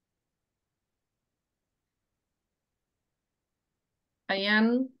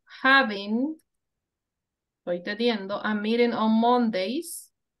am having, estoy teniendo, a meeting on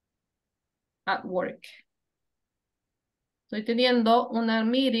Mondays at work. Estoy teniendo una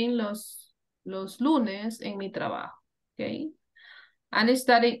meeting los lunes en mi trabajo. Okay. I'm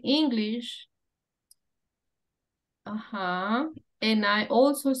studying English. And I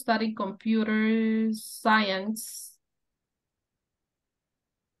also study computer science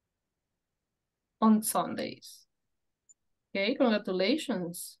on Sundays. Okay,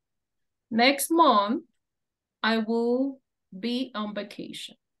 congratulations. Next month, I will be on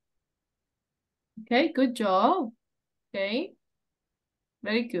vacation. Okay, good job. Okay,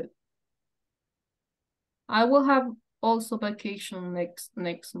 very good. I will have also vacation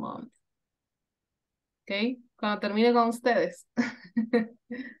next month. Okay, cuando termine con ustedes.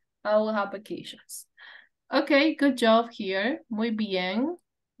 I will have vacations. Okay, good job here. Muy bien.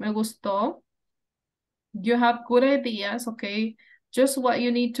 Me gustó. You have good ideas, okay? Just what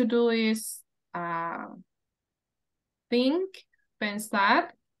you need to do is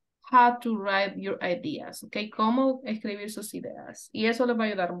pensar how to write your ideas, okay? Cómo escribir sus ideas. Y eso les va a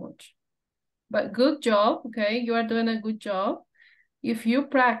ayudar mucho. But good job, okay? You are doing a good job. If you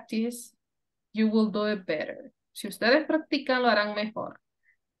practice, you will do it better. Si ustedes practican, lo harán mejor.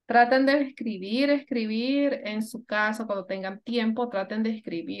 Traten de escribir en su casa cuando tengan tiempo, traten de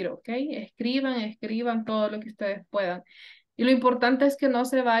escribir, ¿ok? Escriban todo lo que ustedes puedan. Y lo importante es que no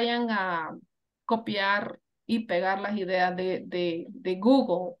se vayan a copiar y pegar las ideas de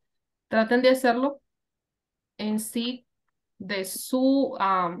Google. Traten de hacerlo en sí de sus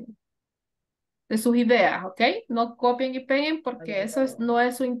ideas, ¿ok? No copien y peguen porque eso no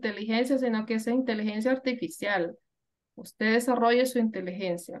es su inteligencia, sino que es inteligencia artificial. Usted desarrolle su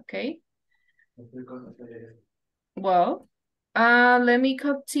inteligencia, ¿ok? Well, let me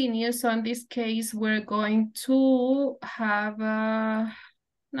continue. So in this case, we're going to have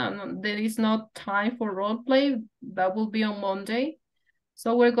no, there is no time for role play. That will be on Monday.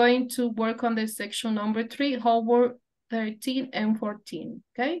 So we're going to work on the section number 3, homework 13 and 14.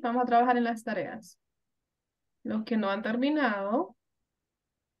 Okay, vamos a trabajar en las tareas. Los que no han terminado.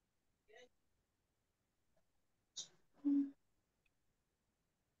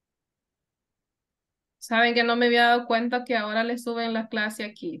 Saben que no me había dado cuenta que ahora le suben la clase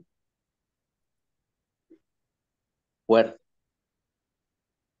aquí. Bueno,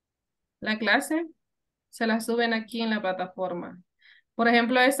 La clase se la suben aquí en la plataforma. Por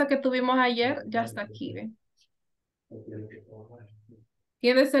ejemplo, esta que tuvimos ayer ya está aquí, ¿ve?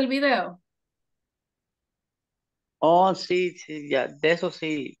 ¿Tienes el video? oh, sí, sí, ya, de eso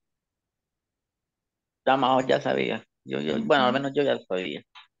sí, ya más o menos ya sabía. Bueno, al menos yo ya sabía.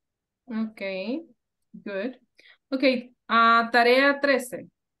 Ok, good. Ok, tarea 13.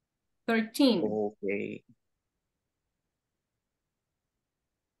 13. Ok,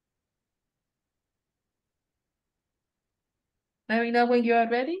 Let me know when you are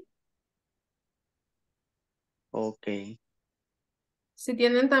ready. ok. Si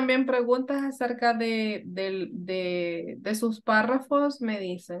tienen también preguntas acerca de sus párrafos, me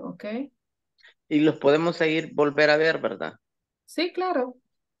dicen, ¿ok? Y los podemos seguir, volver a ver, ¿verdad? Sí, claro.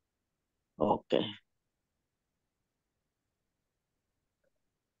 Ok.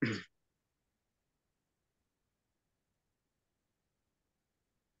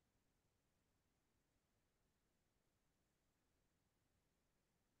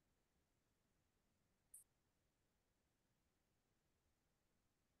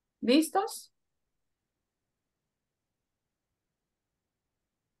 ¿Listos?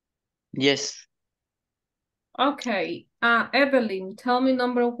 Yes. Okay. Evelyn, tell me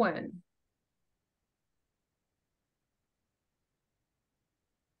number 1.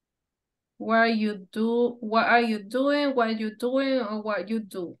 What are you doing, what you doing, or what you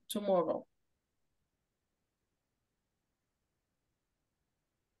do tomorrow?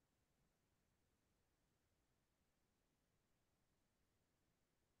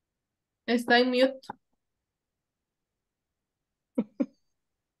 Está en mute.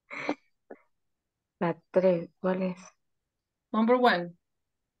 La 3, ¿cuál es? Number 1.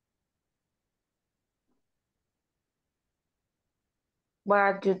 What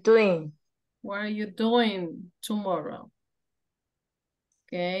are you doing? What are you doing tomorrow?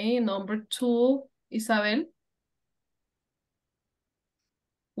 Okay, number 2, Isabel.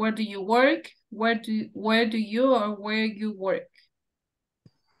 Where do you work? Where do you where you work?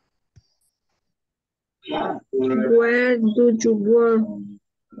 Where do you work?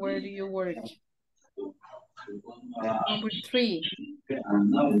 Where do you work? Number 3,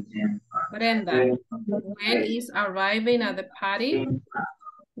 Brenda. When is arriving at the party?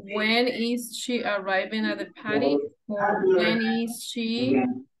 When is she arriving at the party? Or when is she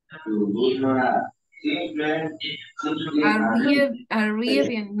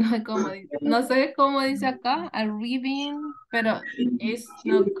arriving? No sé cómo dice acá, arriving, pero it's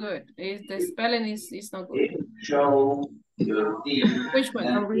not good. The spelling is not good. Which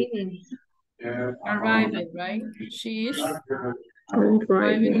one? Reading. Arriving, right? She is Right.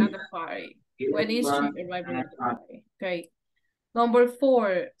 arriving at the party. When is she arriving at the party? Okay. Number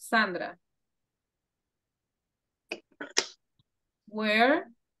 4, Sandra. Where?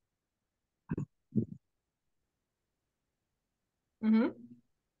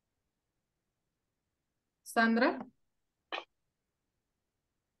 Sandra?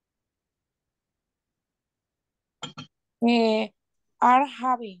 Are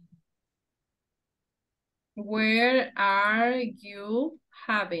having. Where are you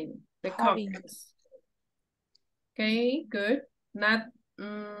having the Having. conference? Okay, good. Natalie,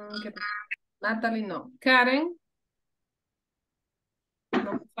 no. Karen?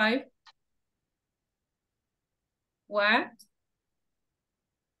 Number 5. What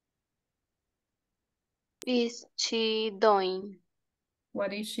is she doing?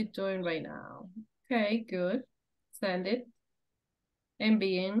 What is she doing right now? Okay, good. Send it. And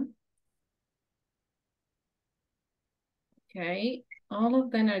being. Okay, all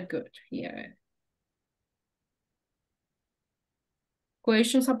of them are good here.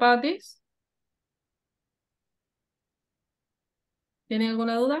 Questions about this? ¿Tienen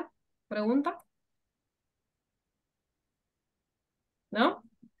alguna duda? ¿Pregunta? No?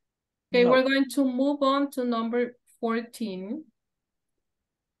 Okay, No. we're going to move on to number 14.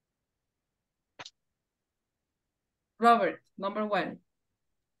 Robert, number 1.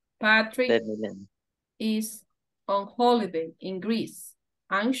 Patrick is on holiday in Greece.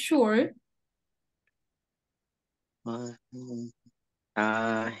 I'm sure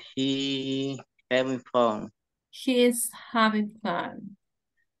He having fun. he is having fun.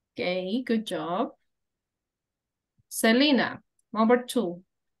 Okay, good job. Selena, Number 2.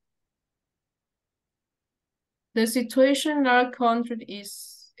 The situation in our country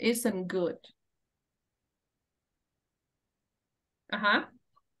isn't good. Ajá.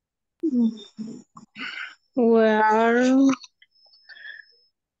 Well,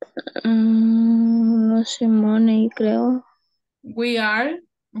 losing money, creo. We are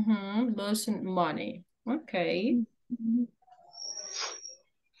losing money. Okay.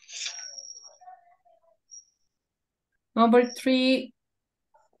 Number 3.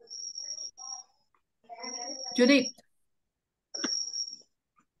 Judith.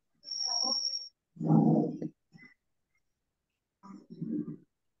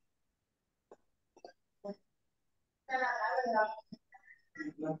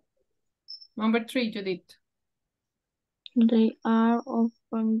 Number 3, Judith. They are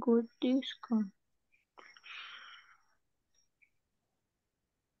offering good discount.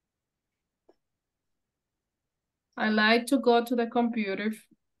 I like to go to the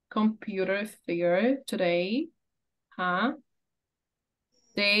computer fair today. Huh?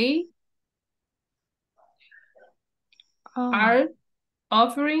 They are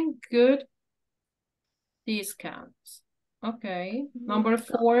offering good discounts. Okay. Number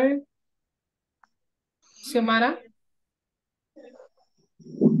 4. Xiomara.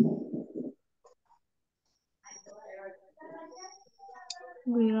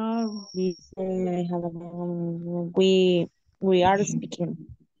 We are speaking.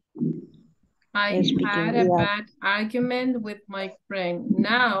 I had a bad argument with my friend.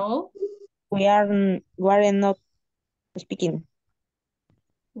 Now we are not speaking.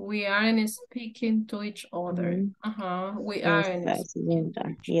 We aren't speaking to each other. We aren't speaking to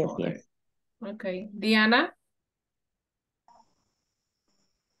each other. Yes. Okay. Diana?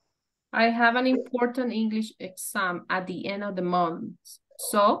 I have an important English exam at the end of the month.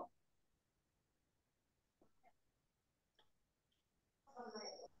 So?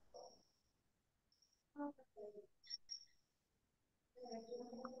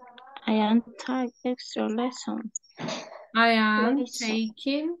 I am taking extra lesson. I am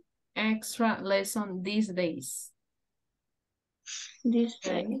taking extra lesson these days.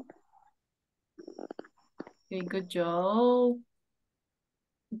 Okay. Okay, good job.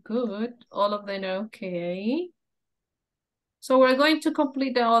 Good. All of them are okay. So we're going to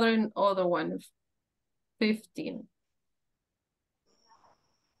complete the other one, 15.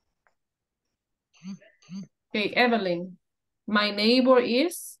 Okay, Evelyn. My neighbor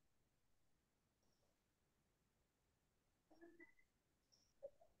is?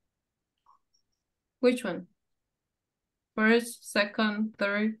 Which one? First, second,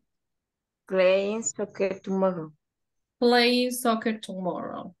 third? Playing soccer tomorrow. Playing soccer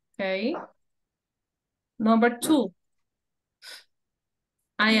tomorrow. Okay. Number 2.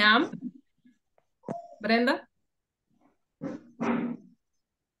 I am? Brenda?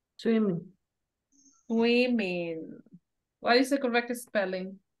 Swimming. Swimming. What is the correct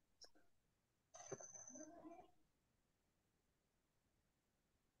spelling?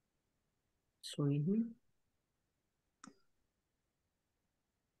 Swimming.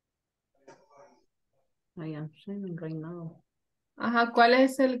 I am swimming right now. Ajá, ¿cuál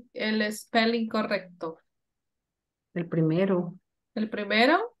es el spelling correcto? El primero. ¿El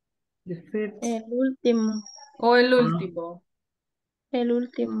primero? The first. El último. ¿O el último? El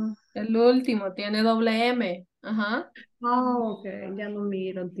último. El último, tiene doble M. Ajá. Oh, ok, ya no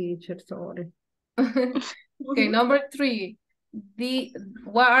miro, teacher, sorry. Okay, number 3.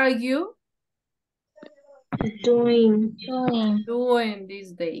 What are you doing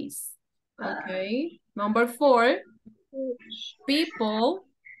these days? Okay. Number 4. People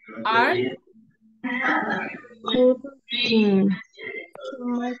are cutting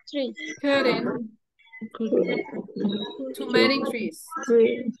my trees. cutting too many trees.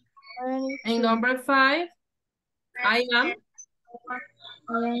 And number 5. I am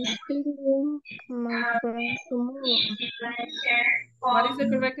seeing my friend tomorrow. What is the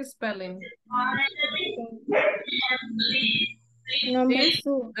correct spelling? Number This,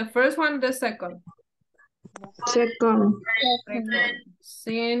 2. the first one, the second. Second.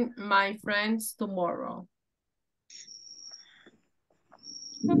 Seeing my friends tomorrow.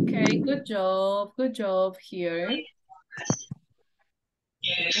 Okay, good job here.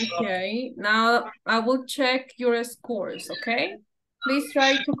 Okay, now I will check your scores, okay? Please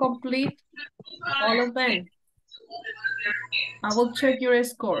try to complete all of them. I will check your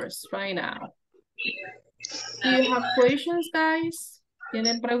scores right now. Do you have questions, guys?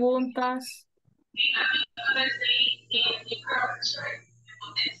 ¿Tienen preguntas?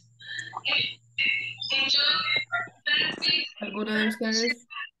 ¿Alguno de ustedes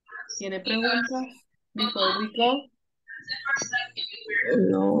tiene preguntas? Before we go.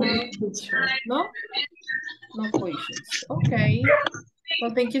 No. No? No questions. Okay.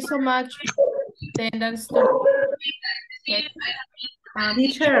 Well, thank you so much. Attendance to... Okay.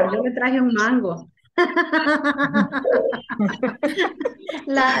 Teacher, yo le traje un mango.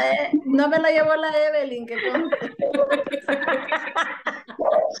 No me lo llevó la Evelyn, que conste.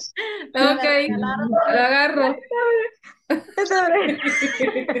 Ok, lo agarro. Se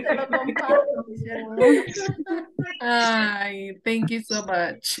lo comparto. Ay, thank you so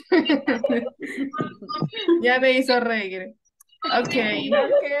much. Ya me hizo reír. Ok. No,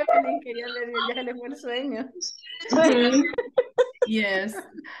 que Evelyn quería ver, ya se le fue el sueño. Yes.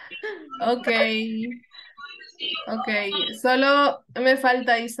 Ok. Ok. Solo me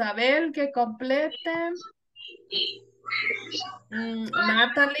falta Isabel que complete.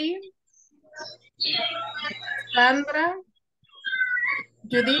 Natalie. Sandra.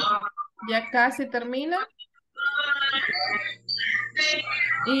 Judith. Ya casi termina.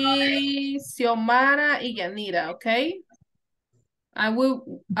 Y Xiomara y Yanira, ¿ok? I will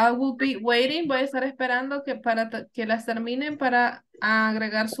be waiting. Voy a estar esperando que que las terminen para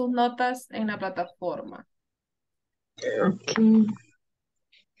agregar sus notas en la plataforma. Okay.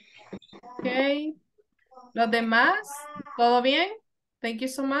 Ok. Los demás, ¿todo bien? Thank you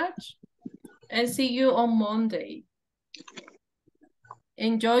so much. And see you on Monday.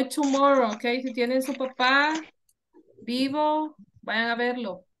 Enjoy tomorrow, ok? Si tienen su papá vivo, vayan a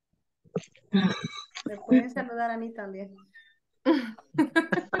verlo. Me pueden saludar a mí también.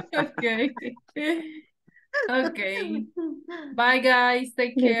 Okay. Okay. Bye, guys.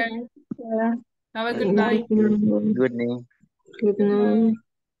 Take care. Have a good night. Good night.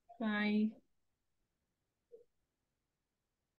 Bye.